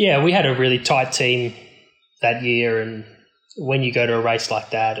life. Yeah, we had a really tight team that year, and when you go to a race like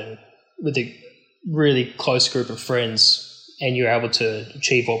that and with a really close group of friends and you're able to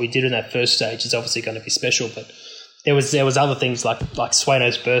achieve what we did in that first stage, is obviously going to be special. But there was other things like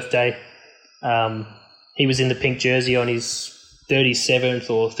Sueno's birthday. He was in the pink jersey on his 37th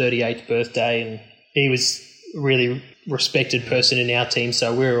or 38th birthday, and he was a really respected person in our team,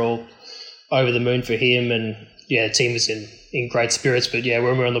 so we were all over the moon for him. And the team was in great spirits. But when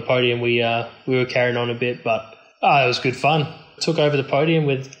we were on the podium, we were carrying on a bit, but it was good fun. Took over the podium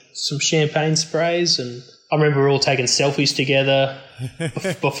with some champagne sprays, and I remember we were all taking selfies together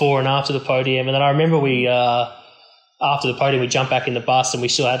before and after the podium. And then I remember we after the podium, we jumped back in the bus, and we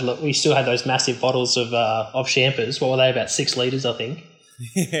still had those massive bottles of champers. What were they? About 6 litres, I think.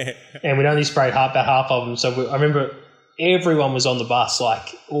 Yeah. And we'd only sprayed about half of them. So I remember everyone was on the bus.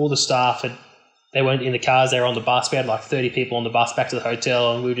 Like, all the staff they weren't in the cars; they were on the bus. We had like 30 people on the bus back to the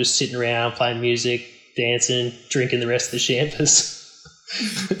hotel, and we were just sitting around playing music, dancing, drinking the rest of the champers.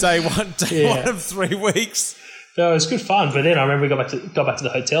 Day one of 3 weeks. So it was good fun. But then I remember we got back to the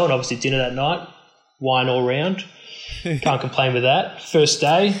hotel, and obviously dinner that night, wine all round. Can't complain with that. First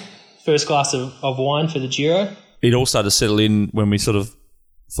day, first glass of wine for the Giro. It all started to settle in when we sort of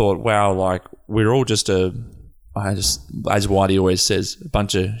thought, wow, like, we're all just as Whitey always says, a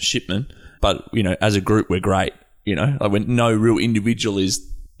bunch of shipmen. But, as a group, we're great. Like, when no real individual is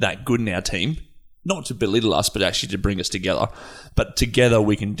that good in our team. Not to belittle us, but actually to bring us together. But together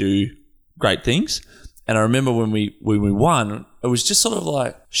we can do great things. And I remember when we won, it was just sort of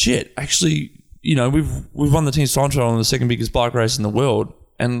like, shit, actually, you know, we've won the team's time trial on the second biggest bike race in the world,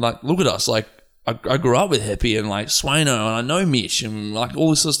 and like, look at us, like I grew up with Heppy and like Swaino, and I know Mitch and like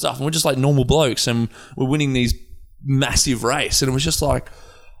all this sort of stuff, and we're just like normal blokes, and we're winning these massive race, and it was just like,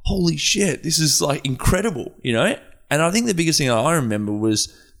 holy shit, this is like incredible, you know. And I think the biggest thing I remember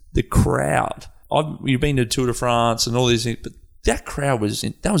was the crowd. You've been to Tour de France and all these things, but that crowd was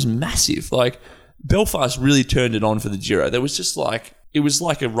massive. Like, Belfast really turned it on for the Giro. There was just like, it was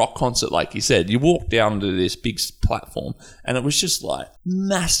like a rock concert, like you said. You walked down to this big platform, and it was just like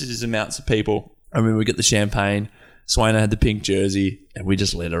massive amounts of people. I remember we got the champagne. Swaino had the pink jersey, and we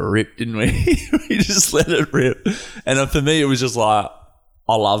just let it rip, didn't we? We just let it rip. And for me, it was just like,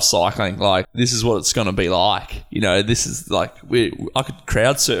 I love cycling. Like, this is what it's going to be like. You know, this is like, I could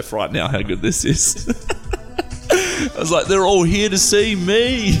crowd surf right now how good this is. I was like, they're all here to see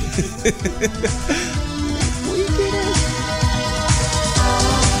me.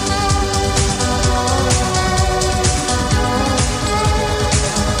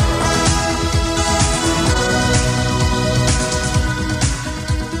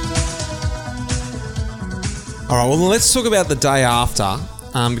 All right, well, let's talk about the day after,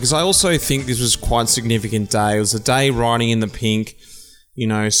 because I also think this was quite a significant day. It was a day riding in the pink. You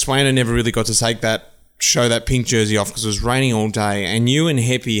know, Swaino never really got to show that pink jersey off because it was raining all day, and you and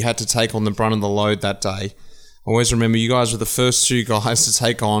Heppy had to take on the brunt of the load that day. I always remember you guys were the first two guys to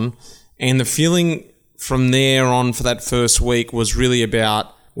take on, and the feeling from there on for that first week was really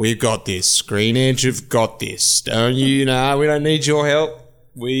about, we've got this. Green Edge have got this. Don't you know? We don't need your help.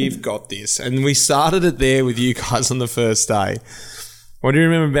 We've got this. And we started it there with you guys on the first day. What do you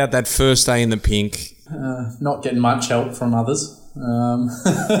remember about that first day in the pink? Not getting much help from others. And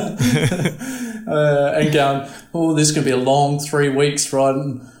going, oh, this is going to be a long 3 weeks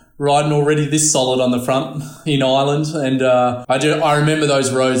riding already this solid on the front in Ireland. And I remember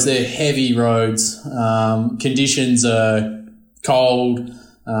those roads. They're heavy roads. Conditions are cold.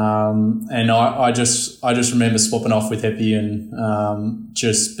 And I just remember swapping off with Heppy and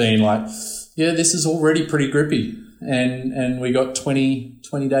just being like, yeah, this is already pretty grippy. And we got 20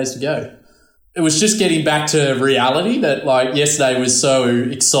 days to go. It was just getting back to reality that, like, yesterday was so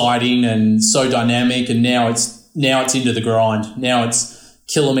exciting and so dynamic, and now it's into the grind. Now it's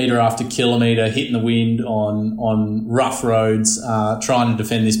kilometre after kilometre hitting the wind on rough roads, trying to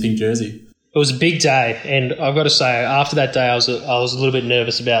defend this pink jersey. It was a big day, and I've got to say, after that day, I was a little bit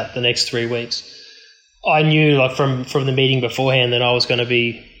nervous about the next 3 weeks. I knew, like, from the meeting beforehand, that I was going to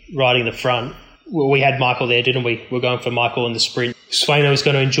be riding the front. Well, we had Michael there, didn't we? We're going for Michael in the sprint. Swaino was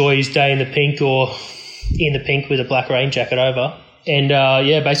going to enjoy his day in the pink or in the pink with a black rain jacket over. And,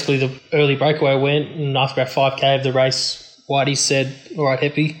 basically the early breakaway went, and after about 5K of the race, Whitey said, all right,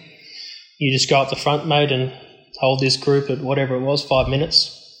 Heppy, you just go up the front, mate, and hold this group at whatever it was, 5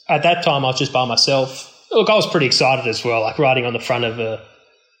 minutes. At that time, I was just by myself. Look, I was pretty excited as well, like riding on the front of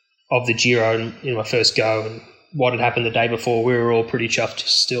the Giro in my first go, and what had happened the day before. We were all pretty chuffed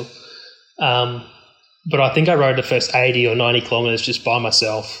still. But I think I rode the first 80 or 90 kilometres just by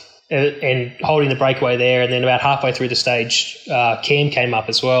myself and holding the breakaway there. And then about halfway through the stage, Cam came up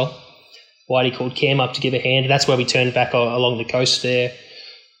as well. Whitey called Cam up to give a hand. That's where we turned back along the coast there.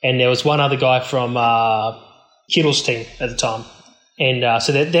 And there was one other guy from Kittle's team at the time. And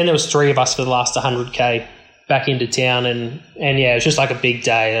so then there was three of us for the last 100K back into town. And it was just like a big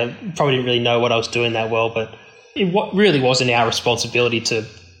day. I probably didn't really know what I was doing that well, but it really wasn't our responsibility to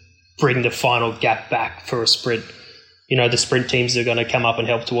bring the final gap back for a sprint. You know, the sprint teams are going to come up and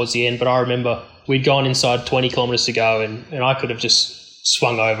help towards the end. But I remember we'd gone inside 20 kilometres to go, and I could have just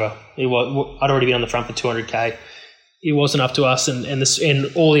swung over. I'd already been on the front for 200K. It wasn't up to us,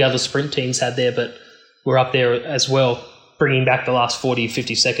 and all the other sprint teams had there, but we're up there as well, bringing back the last 40,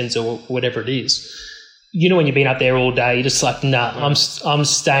 50 seconds or whatever it is. You know, when you've been up there all day, you're just like, nah, I'm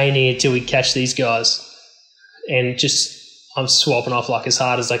staying here till we catch these guys. And I'm swapping off like as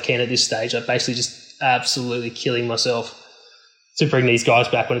hard as I can at this stage. I'm basically just absolutely killing myself to bring these guys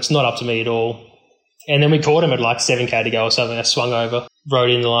back when it's not up to me at all. And then we caught them at like 7K to go or something. I swung over,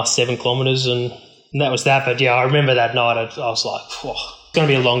 rode in the last 7 kilometres, and that was that. But yeah, I remember that night I was like, it's going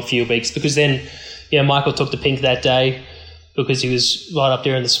to be a long few weeks, because then, Michael took the pink that day because he was right up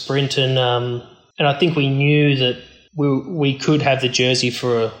there in the sprint. And I think we knew that we could have the jersey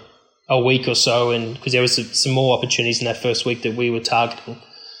for a week or so, and because there was some more opportunities in that first week that we were targeting.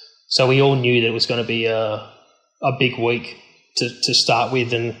 So we all knew that it was going to be a big week to start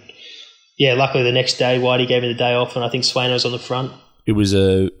with. And luckily the next day Whitey gave me the day off, and I think Swaino was on the front. It was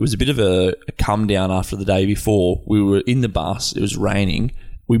a bit of a come down after the day before. We were in the bus, it was raining.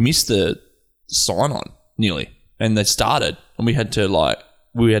 We missed the sign on nearly, and they started, and we had to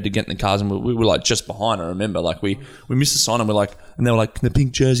we had to get in the cars and we were like just behind. I remember like we missed the sign and and they were like, the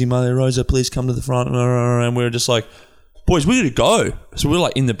pink jersey, Maile Rosa, please come to the front. And we were just like, boys, we got to go. So we were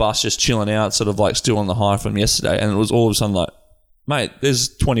like in the bus just chilling out, sort of like still on the high from yesterday. And it was all of a sudden like, mate,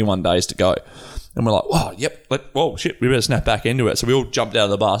 there's 21 days to go. And we're like, oh, yep, whoa, shit, we better snap back into it. So we all jumped out of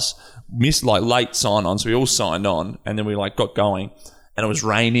the bus, missed like late sign on. So we all signed on and then we like got going. And it was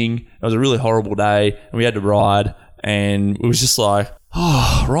raining. It was a really horrible day and we had to ride. And it was just like,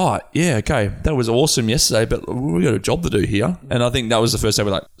 oh, right, yeah, okay, that was awesome yesterday, but we got a job to do here. And I think that was the first day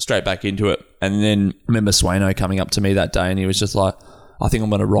we're like straight back into it. And then I remember Swaino coming up to me that day and he was just like, I think I'm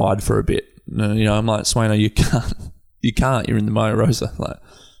going to ride for a bit. And, you know, I'm like, Swaino, you can't, you're in the Maile Rosa. Like,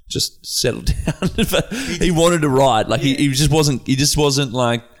 just settle down. But he wanted to ride. Like he just wasn't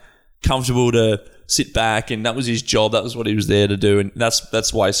like comfortable to sit back, and that was his job. That was what he was there to do. And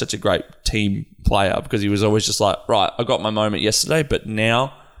that's why he's such a great team player, because he was always just like, right, I got my moment yesterday, but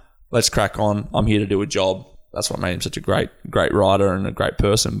now let's crack on. I'm here to do a job. That's what made him such a great rider and a great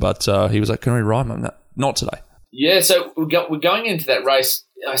person. But he was like, can we ride, man? Not today. Yeah, so we're going into that race.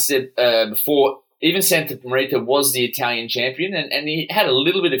 I said before, even Santa Marita was the Italian champion, and he had a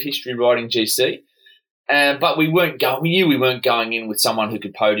little bit of history riding GC. But we knew we weren't going in with someone who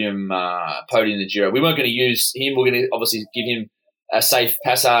could podium the Giro. We weren't going to use him. We're going to obviously give him a safe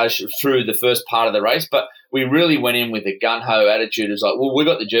passage through the first part of the race. But we really went in with a gun-ho attitude. It was like, well, we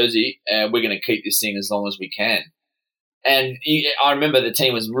got the jersey and we're going to keep this thing as long as we can. And I remember the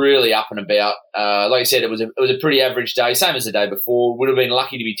team was really up and about. Like I said, it was a pretty average day, same as the day before. Would have been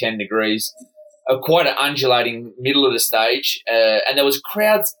lucky to be 10 degrees. Quite an undulating middle of the stage. And there was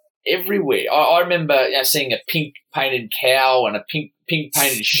crowds everywhere. I remember seeing a pink painted cow and a pink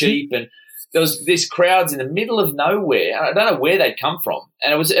painted sheep, and there was these crowds in the middle of nowhere. I don't know where they'd come from,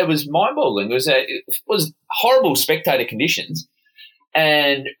 and it was mind boggling. It was horrible spectator conditions,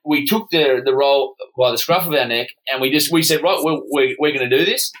 and we took the roll by the scruff of our neck, and we said, right, we're going to do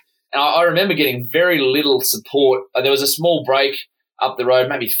this. And I remember getting very little support. There was a small break up the road,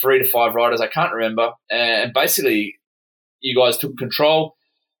 maybe 3 to 5 riders, I can't remember, and basically you guys took control.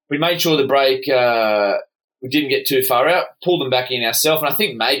 We made sure the break, we didn't get too far out, pulled them back in ourselves, and I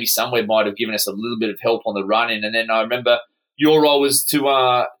think maybe somewhere might have given us a little bit of help on the run-in. And then I remember your role was to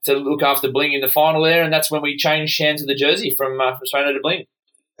look after Bling in the final there, and that's when we changed hands of the jersey from Swaino to Bling.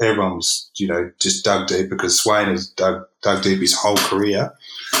 Everyone was, just dug deep, because Swain has dug deep his whole career,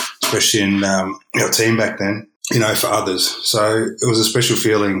 especially in our team back then, for others. So it was a special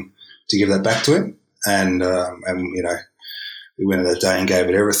feeling to give that back to him, and we went that day and gave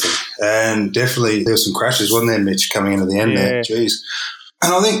it everything. And definitely there were some crashes, wasn't there, Mitch, coming into the end there? Jeez.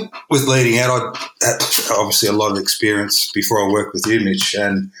 And I think with leading out, I had obviously a lot of experience before I worked with you, Mitch,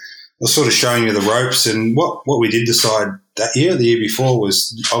 and I was sort of showing you the ropes. And what we did decide that year, the year before,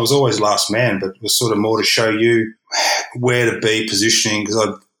 was I was always last man, but it was sort of more to show you where to be positioning, because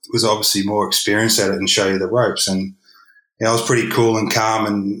I was obviously more experienced at it, and show you the ropes. And I was pretty cool and calm,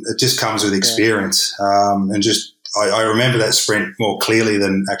 and it just comes with experience. And just I remember that sprint more clearly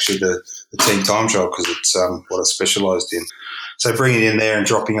than actually the team time trial, because it's what I specialised in. So bringing it in there and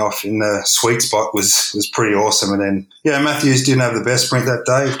dropping off in the sweet spot was pretty awesome. And then, Matthews didn't have the best sprint that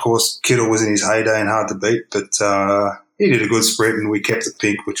day. Of course, Kittle was in his heyday and hard to beat, but he did a good sprint, and we kept it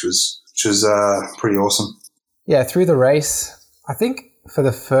pink, which was pretty awesome. Yeah, through the race, I think for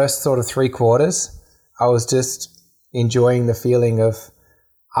the first sort of 3 quarters, I was just enjoying the feeling of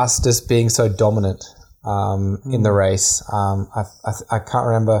us just being so dominant in the race. I can't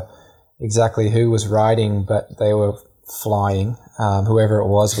remember exactly who was riding, but they were flying. Whoever it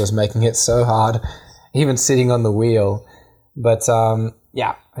was making it so hard, even sitting on the wheel. But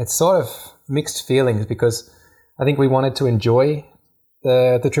it's sort of mixed feelings, because I think we wanted to enjoy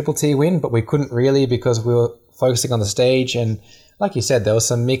the Triple T win, but we couldn't really, because we were focusing on the stage. And like you said, there was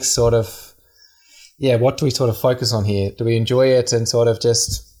some mixed sort of, what do we sort of focus on here? Do we enjoy it and sort of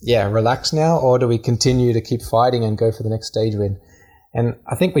just, relax now, or do we continue to keep fighting and go for the next stage win? And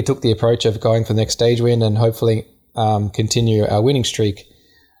I think we took the approach of going for the next stage win and hopefully continue our winning streak.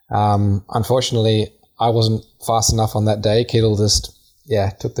 Unfortunately, I wasn't fast enough on that day. Kittle just,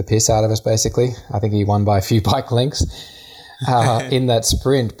 took the piss out of us, basically. I think he won by a few bike lengths in that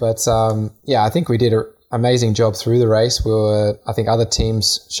sprint. But, I think we did an amazing job through the race. I think other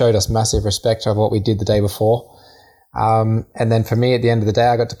teams showed us massive respect of what we did the day before. And then for me, at the end of the day,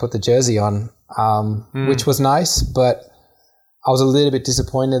 I got to put the jersey on, which was nice, but I was a little bit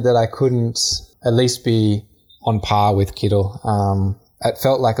disappointed that I couldn't at least be on par with Kittle. It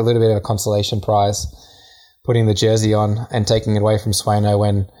felt like a little bit of a consolation prize, putting the jersey on and taking it away from Swaino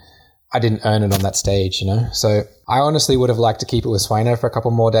when I didn't earn it on that stage, you know. So I honestly would have liked to keep it with Sueno for a couple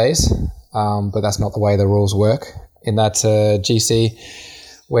more days, but that's not the way the rules work. In that GC,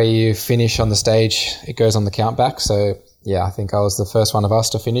 where you finish on the stage, it goes on the count back. So yeah, I think I was the first one of us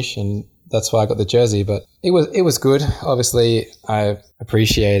to finish, and that's why I got the jersey. But it was good. Obviously, I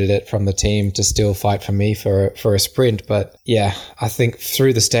appreciated it from the team to still fight for me for a sprint. But yeah, I think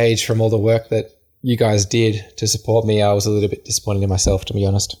through the stage, from all the work that you guys did to support me, I was a little bit disappointed in myself, to be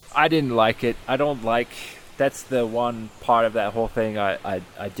honest. I didn't like it. I don't like. That's the one part of that whole thing I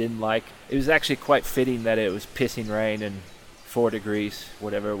didn't like. It was actually quite fitting that it was pissing rain and 4 degrees,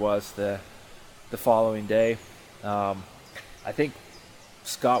 whatever it was, the following day. I think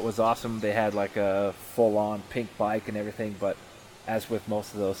Scott was awesome. They had like a full-on pink bike and everything, but as with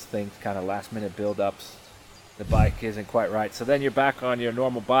most of those things, kind of last-minute build-ups, the bike isn't quite right. So then you're back on your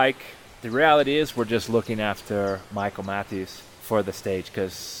normal bike. The reality is we're just looking after Michael Matthews for the stage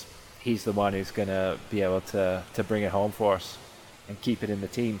because he's the one who's going to be able to bring it home for us and keep it in the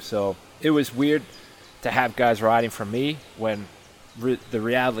team. So it was weird to have guys riding for me when the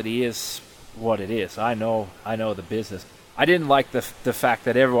reality is what it is. I know the business. I didn't like the fact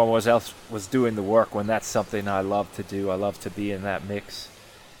that everyone else was doing the work when that's something I love to do. I love to be in that mix.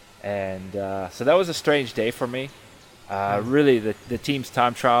 And so that was a strange day for me. Really, the team's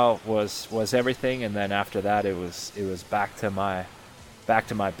time trial was everything, and then after that, it was back to my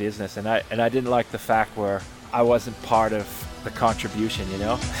business, and I didn't like the fact where I wasn't part of the contribution, you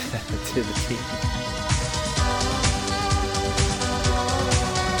know, to the team.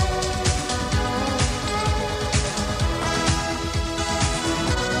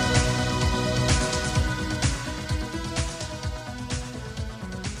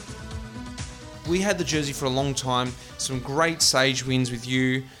 We had the jersey for a long time, some great stage wins with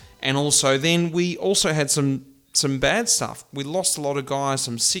you, and also then we also had some bad stuff. We lost a lot of guys,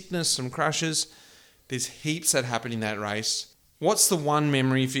 some sickness, some crashes. There's heaps that happened in that race. What's the one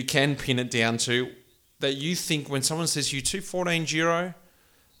memory, if you can pin it down to, that you think when someone says to you 2:14 Giro,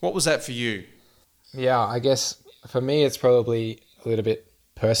 what was that for you? Yeah, I guess for me it's probably a little bit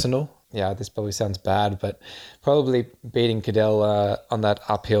personal. Yeah, this probably sounds bad, but probably beating Cadel on that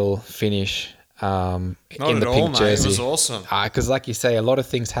uphill finish in the pink jersey. It was awesome. Because like you say, a lot of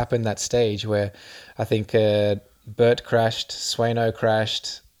things happened that stage where I think Bert crashed, Sueno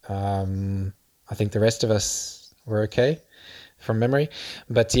crashed. I think the rest of us were okay from memory.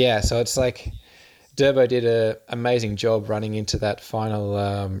 But yeah, so it's like Durbo did an amazing job running into that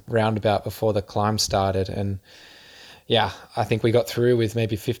final roundabout before the climb started. And yeah, I think we got through with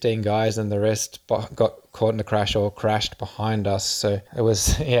maybe 15 guys and the rest got caught in a crash or crashed behind us. So it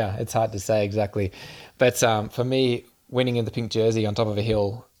was, yeah, it's hard to say exactly. But for me, winning in the pink jersey on top of a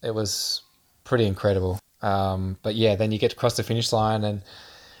hill, it was pretty incredible. But yeah, then you get across the finish line and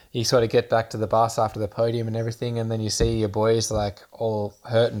you sort of get back to the bus after the podium and everything, and then you see your boys like all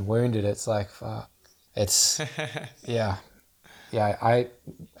hurt and wounded. It's like, fuck. It's, yeah. I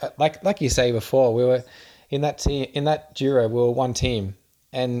like you say before, we were in that team, in that Giro, we were one team,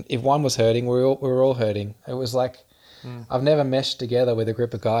 and if one was hurting, we were all hurting. It was like, I've never meshed together with a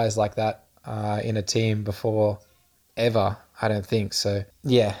group of guys like that in a team before, ever. I don't think so.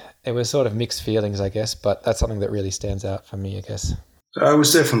 Yeah, it was sort of mixed feelings, I guess, but that's something that really stands out for me, I guess. It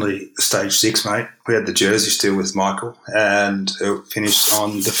was definitely stage 6, mate. We had the jersey still with Michael, and it finished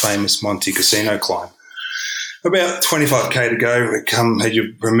on the famous Monte Cassino climb. About 25k to go.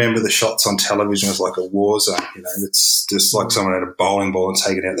 You remember the shots on television? It was like a war zone. You know, it's just like someone had a bowling ball and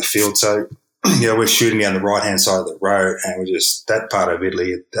taken out the field. So, you know, we're shooting down the right-hand side of the road, and we're just that part of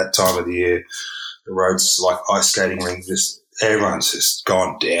Italy at that time of the year. The road's like ice skating ring. Just everyone's just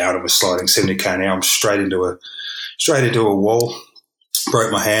gone down, and we're sliding 70k an hour. I'm straight into a wall.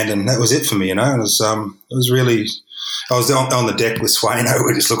 Broke my hand, and that was it for me. You know, it was really. I was on the deck with Sueno.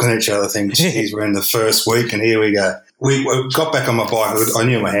 We're just looking at each other thinking, geez, we're in the first week and here we go. We got back on my bike. I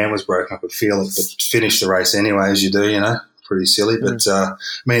knew my hand was broken. I could feel it, but finished the race anyway, as you do, you know. Pretty silly. But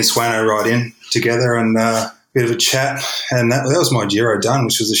me and Sueno ride in together and a bit of a chat. And that was my Giro done,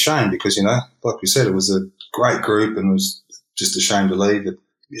 which was a shame because, you know, like we said, it was a great group and it was just a shame to leave. But,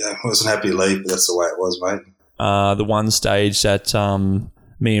 yeah, I wasn't happy to leave, but that's the way it was, mate. The one stage that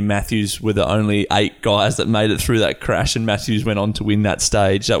me and Matthews were the only 8 guys that made it through that crash, and Matthews went on to win that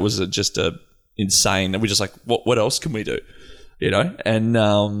stage. That was just insane. And we're just like, what else can we do? You know? And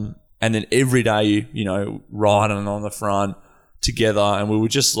then every day, you know, riding on the front together, and we were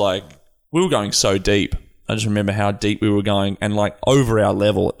just like, we were going so deep. I just remember how deep we were going and like over our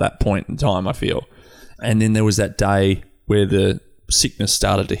level at that point in time, I feel. And then there was that day where the sickness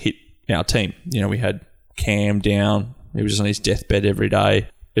started to hit our team. You know, we had Cam down. He was just on his deathbed every day.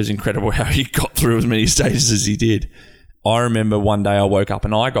 it was incredible how he got through as many stages as he did. I remember one day I woke up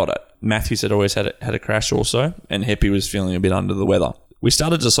and I got it. Matthews had always had a crash also, and Heppy was feeling a bit under the weather. We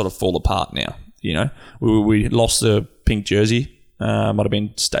started to sort of fall apart now, you know. We lost the pink jersey, might have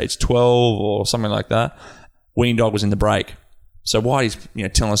been stage 12 or something like that. Ween Dog was in the break. So Whitey's,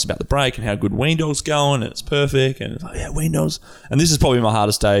 telling us about the break and how good Ween Dog's going and it's perfect and it's like, yeah, Ween Dog's. And this is probably my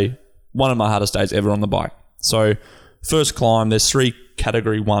hardest day, one of my hardest days ever on the bike. So first climb, there's 3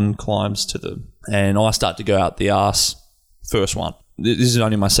 category 1 climbs to them, and I start to go out the arse first one. This is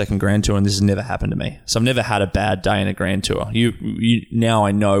only my second Grand Tour and this has never happened to me. So I've never had a bad day in a Grand Tour. Now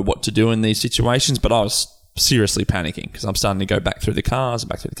I know what to do in these situations, but I was seriously panicking because I'm starting to go back through the cars,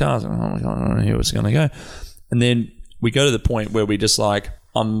 and oh my God, I don't know how it's going to go. And then we go to the point where we just I'm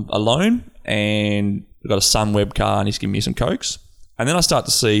alone and we've got a Sunweb car and he's giving me some Cokes. And then I start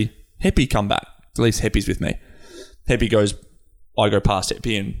to see Heppy come back. At least Heppy's with me. Heppy goes, I go past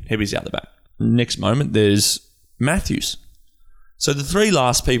Heppy and Heppy's out the back. Next moment, there's Matthews. So the 3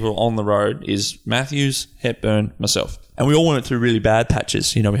 last people on the road is Matthews, Hepburn, myself. And we all went through really bad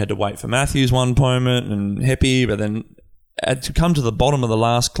patches. We had to wait for Matthews one moment and Heppy, but then had to come to the bottom of the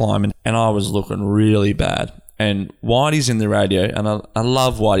last climb and I was looking really bad. And Whitey's in the radio, and I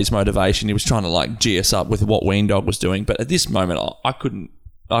love Whitey's motivation. He was trying to G us up with what Ween Dog was doing. But at this moment, I couldn't,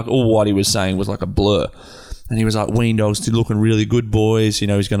 all Whitey was saying was like a blur. And he was like, Ween Dog's looking really good, boys.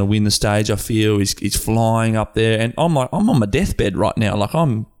 He's going to win the stage, I feel. He's flying up there. And I'm like, I'm on my deathbed right now.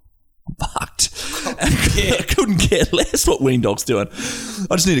 I'm fucked. I couldn't care less what Ween Dog's doing.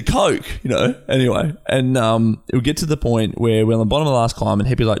 I just need a Coke, Anyway. And it would get to the point where we're on the bottom of the last climb and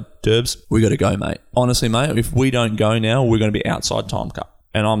Heppy's like, Derbs, we got to go, mate. Honestly, mate, if we don't go now, we're going to be outside time cut.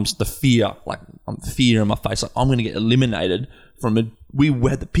 And I'm the fear in my face. I'm going to get eliminated from we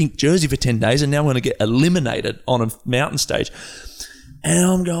had the pink jersey for 10 days and now we're going to get eliminated on a mountain stage.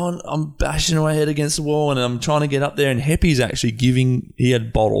 And I'm bashing my head against the wall and I'm trying to get up there, and Heppy's actually he had a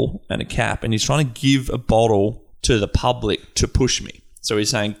bottle and a cap and he's trying to give a bottle to the public to push me. So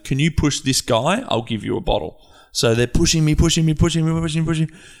he's saying, can you push this guy? I'll give you a bottle. So they're pushing me,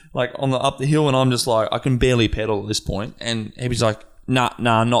 like up the hill, and I'm just like, I can barely pedal at this point. And Heppy's like, nah,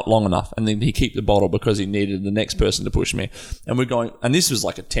 not long enough. And then he kept the bottle because he needed the next person to push me. And we're going, and this was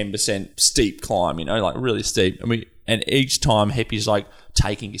like a 10% steep climb, really steep. And each time Heppy's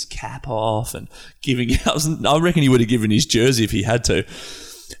taking his cap off and giving out. I reckon he would have given his jersey if he had to.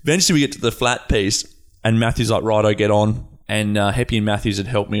 Eventually we get to the flat piece and Matthew's like, righto, get on. And Heppy and Matthews had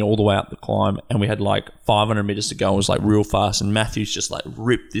helped me all the way up the climb, and we had 500 metres to go. It was real fast, and Matthews just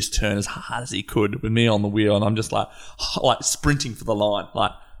ripped this turn as hard as he could with me on the wheel, and I'm just like sprinting for the line,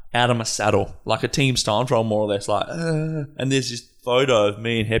 out of my saddle, like a team's time trial more or less, and there's this photo of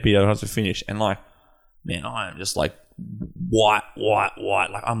me and Heppy as we finish, and man, I am just white,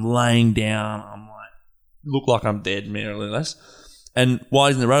 I'm laying down, I'm look like I'm dead, more or less. And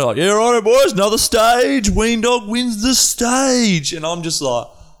Whitey's in the road yeah, right, boys, another stage. Ween Dog wins the stage. And I'm just like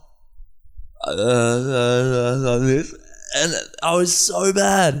this. And I was so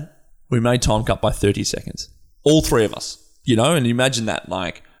bad. We made time cut by 30 seconds. All 3 of us, and imagine that,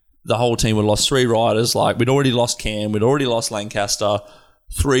 the whole team would have lost 3 riders. We'd already lost Cam. We'd already lost Lancaster.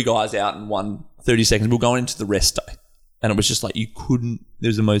 3 guys out in 30 seconds. We were going into the rest day. And it was just you couldn't, it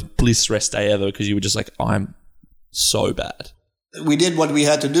was the most bliss rest day ever because you were just I'm so bad. We did what we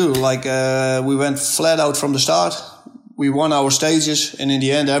had to do. We went flat out from the start. We won our stages, and in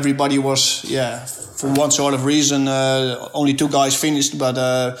the end, everybody was, for one sort of reason, only 2 guys finished, but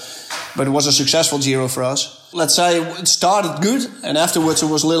it was a successful Giro for us. Let's say it started good, and afterwards it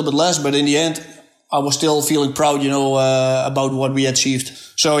was a little bit less, but in the end, I was still feeling proud, about what we achieved.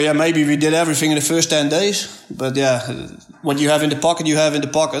 So maybe we did everything in the first 10 days, but what you have in the pocket, you have in the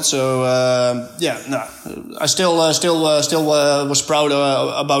pocket. So I still was proud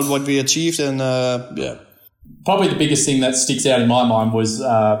about what we achieved, and Probably the biggest thing that sticks out in my mind was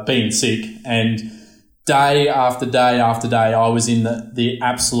being sick, and day after day after day, I was in the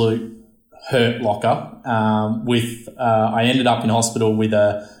absolute hurt locker. I ended up in hospital with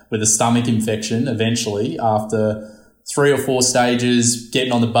a stomach infection eventually after 3 or 4 stages,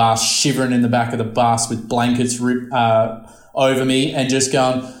 getting on the bus, shivering in the back of the bus with blankets over me, and just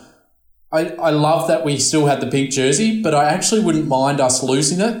going, I love that we still had the pink jersey, but I actually wouldn't mind us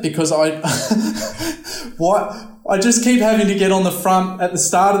losing it because I just keep having to get on the front at the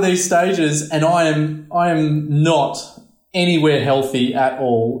start of these stages, and I am not anywhere healthy at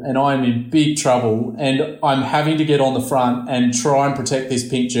all, and I'm in big trouble, and I'm having to get on the front and try and protect this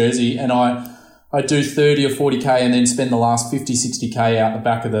pink jersey, and I do 30 or 40k and then spend the last 50, 60k out the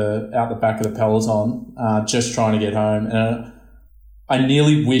back of the peloton, just trying to get home. And I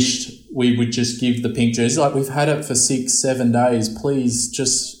nearly wished we would just give the pink jersey. Like, we've had it for 6-7 days. Please,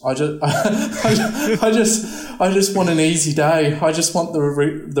 I just want an easy day. I just want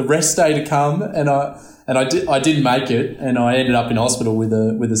the rest day to come. And I didn't make it, and I ended up in hospital with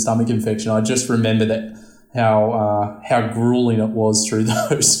a stomach infection. I just remember that how grueling it was through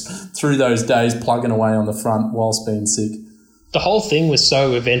those days, plugging away on the front whilst being sick. The whole thing was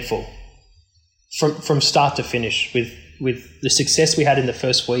so eventful from start to finish with the success we had in the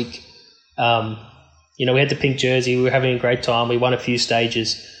first week. We had the pink jersey. We were having a great time. We won a few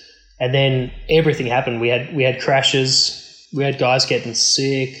stages, and then everything happened. We had crashes. We had guys getting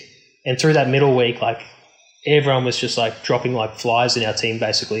sick, and through that middle week, like, everyone was just like dropping like flies in our team,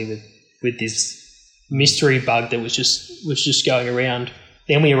 basically with this mystery bug that was just going around.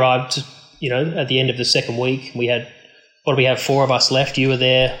 Then we arrived, at the end of the second week. We had 4 of us left. You were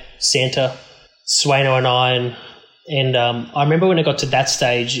there, Santa, Swaino, and I. And I remember when it got to that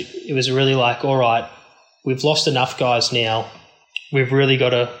stage, it was really like, all right, we've lost enough guys now. We've really got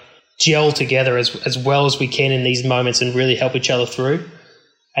to gel together as well as we can in these moments and really help each other through.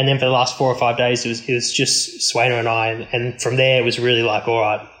 And then for the last 4 or 5 days, it was just Swaino and I. And from there, it was really like, all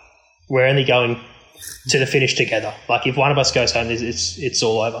right, we're only going to the finish together. Like, if one of us goes home, it's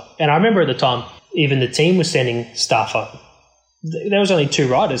all over. And I remember at the time, even the team was sending staff home. There was only 2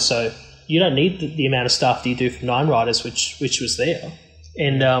 riders, so you don't need the amount of staff that you do for 9 riders, which was there.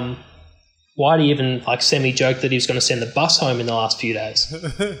 And Whitey even semi-joked that he was going to send the bus home in the last few days.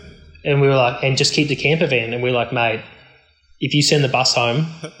 And we were like, and just keep the camper van. And we were like, mate, if you send the bus home,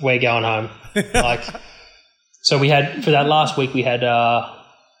 we're going home. So we had, for that last week, we had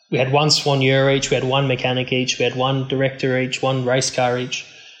 1 soigneur each, we had 1 mechanic each, we had 1 director each, 1 race car each.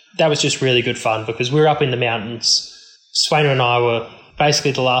 That was just really good fun because we were up in the mountains. Swaino and I were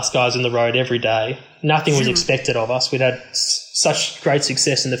basically the last guys on the road every day. Nothing was expected of us. We'd had such great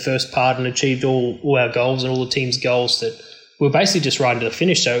success in the first part and achieved all our goals and all the team's goals that we were basically just riding to the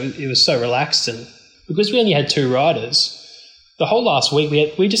finish. So it was so relaxed, and because we only had 2 riders, the whole last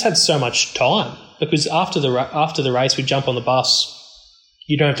week we just had so much time because after the race we'd jump on the bus.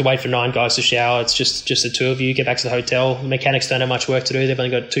 You don't have to wait for 9 guys to shower. It's just the 2 of you. Get back to the hotel. The mechanics don't have much work to do. They've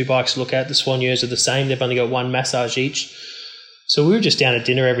only got 2 bikes to look at. The soigneurs are the same. They've only got 1 massage each. So we were just down at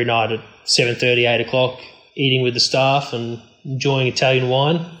dinner every night at 7:30, 8 o'clock, eating with the staff and enjoying Italian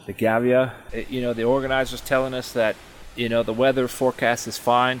wine. The Gavia, the organizers telling us that, the weather forecast is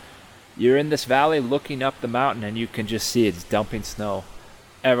fine. You're in this valley looking up the mountain and you can just see it's dumping snow.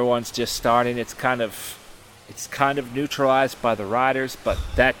 Everyone's just starting. It's kind of neutralized by the riders, but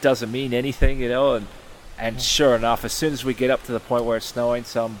that doesn't mean anything, and sure enough, as soon as we get up to the point where it's snowing,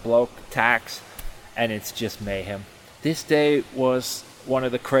 some bloke attacks and it's just mayhem. This day was one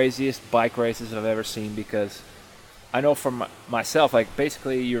of the craziest bike races I've ever seen because I know from myself,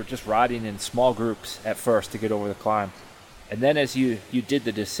 basically you're just riding in small groups at first to get over the climb. And then as you did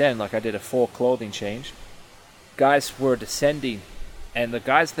the descent, I did a full clothing change, guys were descending. And the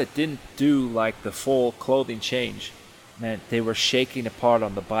guys that didn't do the full clothing change, man, they were shaking apart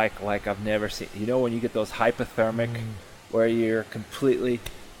on the bike like I've never seen. When you get those hypothermic where you're completely...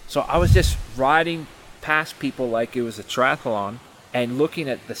 So I was just riding past people like it was a triathlon and looking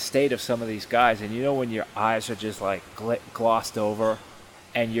at the state of some of these guys. And when your eyes are just glossed over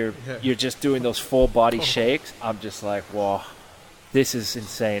and you're just doing those full body shakes, I'm just like, whoa, this is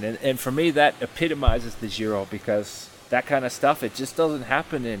insane. And for me, that epitomizes the Giro because... that kind of stuff, it just doesn't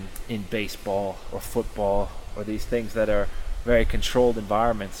happen in baseball or football or these things that are very controlled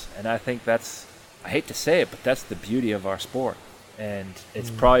environments. And I think I hate to say it, but that's the beauty of our sport. And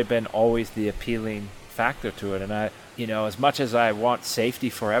it's probably been always the appealing factor to it. And as much as I want safety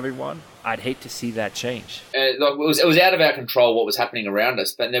for everyone, I'd hate to see that change. It was out of our control what was happening around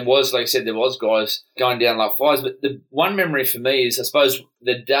us. But there was, like I said, there was guys going down like flies. But the one memory for me is, I suppose,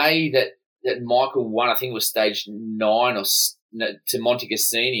 the day that Michael won, I think it was stage 9 to Monte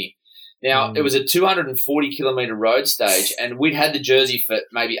Cassini. Now, it was a 240-kilometre road stage, and we'd had the jersey for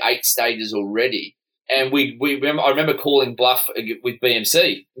maybe 8 stages already. And I remember calling bluff with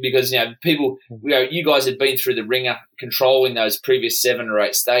BMC because, people, you guys had been through the ringer controlling those previous 7 or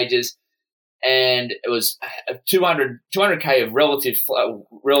 8 stages, and it was a 200K of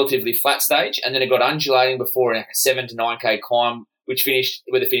relatively flat stage, and then it got undulating before a 7 to 9K climb, where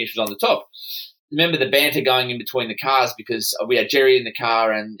the finish was on the top. Remember the banter going in between the cars because we had Jerry in the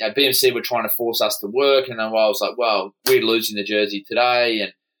car and BMC were trying to force us to work, and I was like, well, we're losing the jersey today,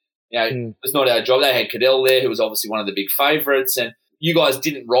 and it's not our job. They had Cadell there, who was obviously one of the big favourites, and you guys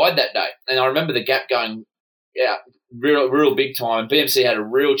didn't ride that day. And I remember the gap going real big time. BMC had a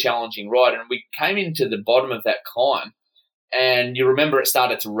real challenging ride, and we came into the bottom of that climb, and you remember it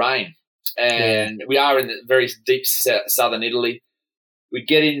started to rain. And we are in the very deep southern Italy. We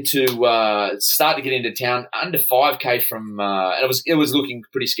get into start to get into town under 5K from and it was looking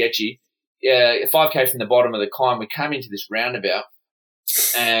pretty sketchy. 5K from the bottom of the climb, we came into this roundabout,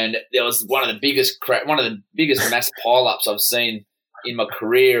 and there was one of the biggest mass pile-ups I've seen in my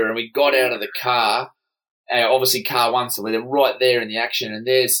career. And we got out of the car, obviously car one, so we're right there in the action. And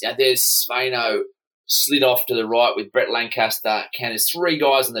there's Sveno slid off to the right with Brett Lancaster. There's 3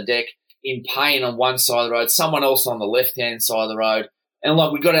 guys on the deck in pain on one side of the road, someone else on the left-hand side of the road. And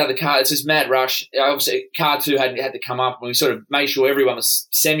like we got out of the car, it's this mad rush. Obviously, car 2 had to come up, and we sort of made sure everyone was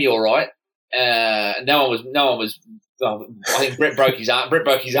semi all right. No one was. Well, I think Brett broke his arm.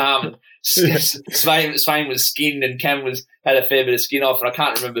 And Svein was skinned, and Cam had a fair bit of skin off, and I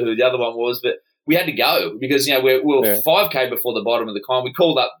can't remember who the other one was, but we had to go because we were 5K before the bottom of the climb. We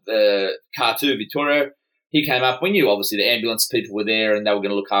called up the car 2, Vittorio. He came up. We knew obviously the ambulance people were there, and they were going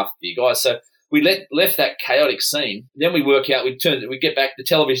to look after you guys. So we left that chaotic scene. Then we work out. We get back. The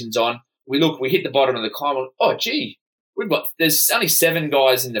television's on. We look. We hit the bottom of the climb. Oh, gee, there's only 7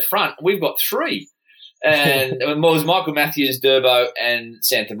 guys in the front. We've got 3, and it was Michael Matthews, Durbo, and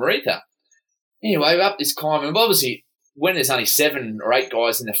Santa Marita. Anyway, we're up this climb, and obviously when there's only 7 or 8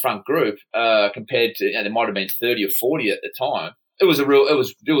 guys in the front group, compared to there might have been 30 or 40 at the time, it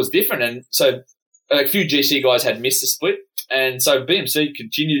was different, and so. A few GC guys had missed the split, and so BMC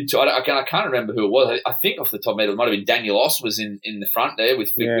continued to. I can't remember who it was. I think off the top of my head, it might have been Daniel Oss was in the front there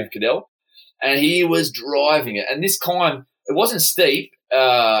with Cadell, and he was driving it. And this climb, it wasn't steep.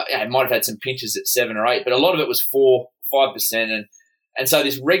 It might have had some pinches at 7 or 8, but a lot of it was 4-5%, and so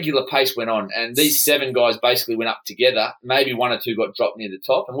this regular pace went on. And these 7 guys basically went up together. Maybe 1 or 2 got dropped near the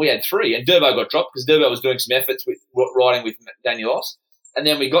top, and we had 3. And Durbo got dropped because Durbo was doing some efforts with riding with Daniel Oss. And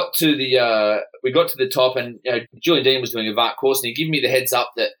then we got to the top, and Julian Dean was doing a vart course, and he gave me the heads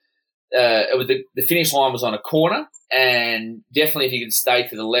up that it was the finish line was on a corner, and definitely if you could stay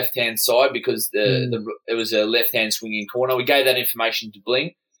to the left hand side because it was a left hand swinging corner. We gave that information to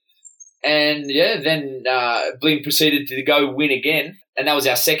Bling, and then Bling proceeded to go win again, and that was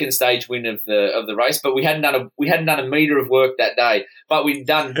our second stage win of the race. But we hadn't done a metre of work that day, but we're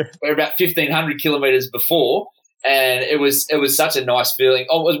about 1,500 kilometres before. And it was such a nice feeling.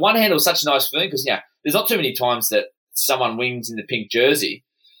 Oh, on one hand, it was such a nice feeling because there's not too many times that someone wins in the pink jersey,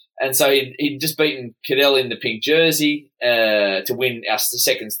 and so he'd just beaten Cadell in the pink jersey to win our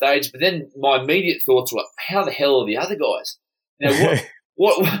second stage. But then my immediate thoughts were, how the hell are the other guys?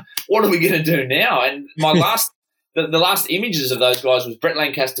 What are we going to do now? And my the last images of those guys was Brett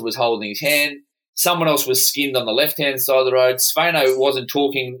Lancaster was holding his hand. Someone else was skinned on the left hand side of the road. Sveno wasn't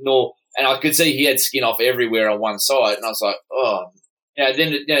talking nor. And I could see he had skin off everywhere on one side. And I was like, oh.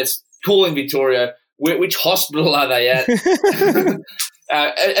 Then it's calling Vittorio, which hospital are they at?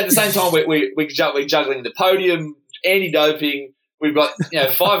 At the same time, we're juggling the podium, anti-doping. We've got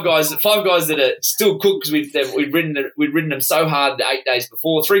 5 guys that are still cooked because we'd ridden them so hard the 8 days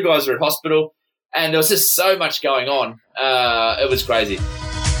before. 3 guys are at hospital. And there was just so much going on. It was crazy.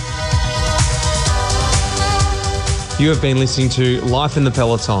 You have been listening to Life in the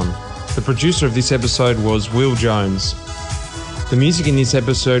Peloton. The producer of this episode was Will Jones. The music in this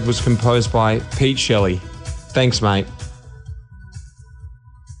episode was composed by Pete Shelley. Thanks, mate.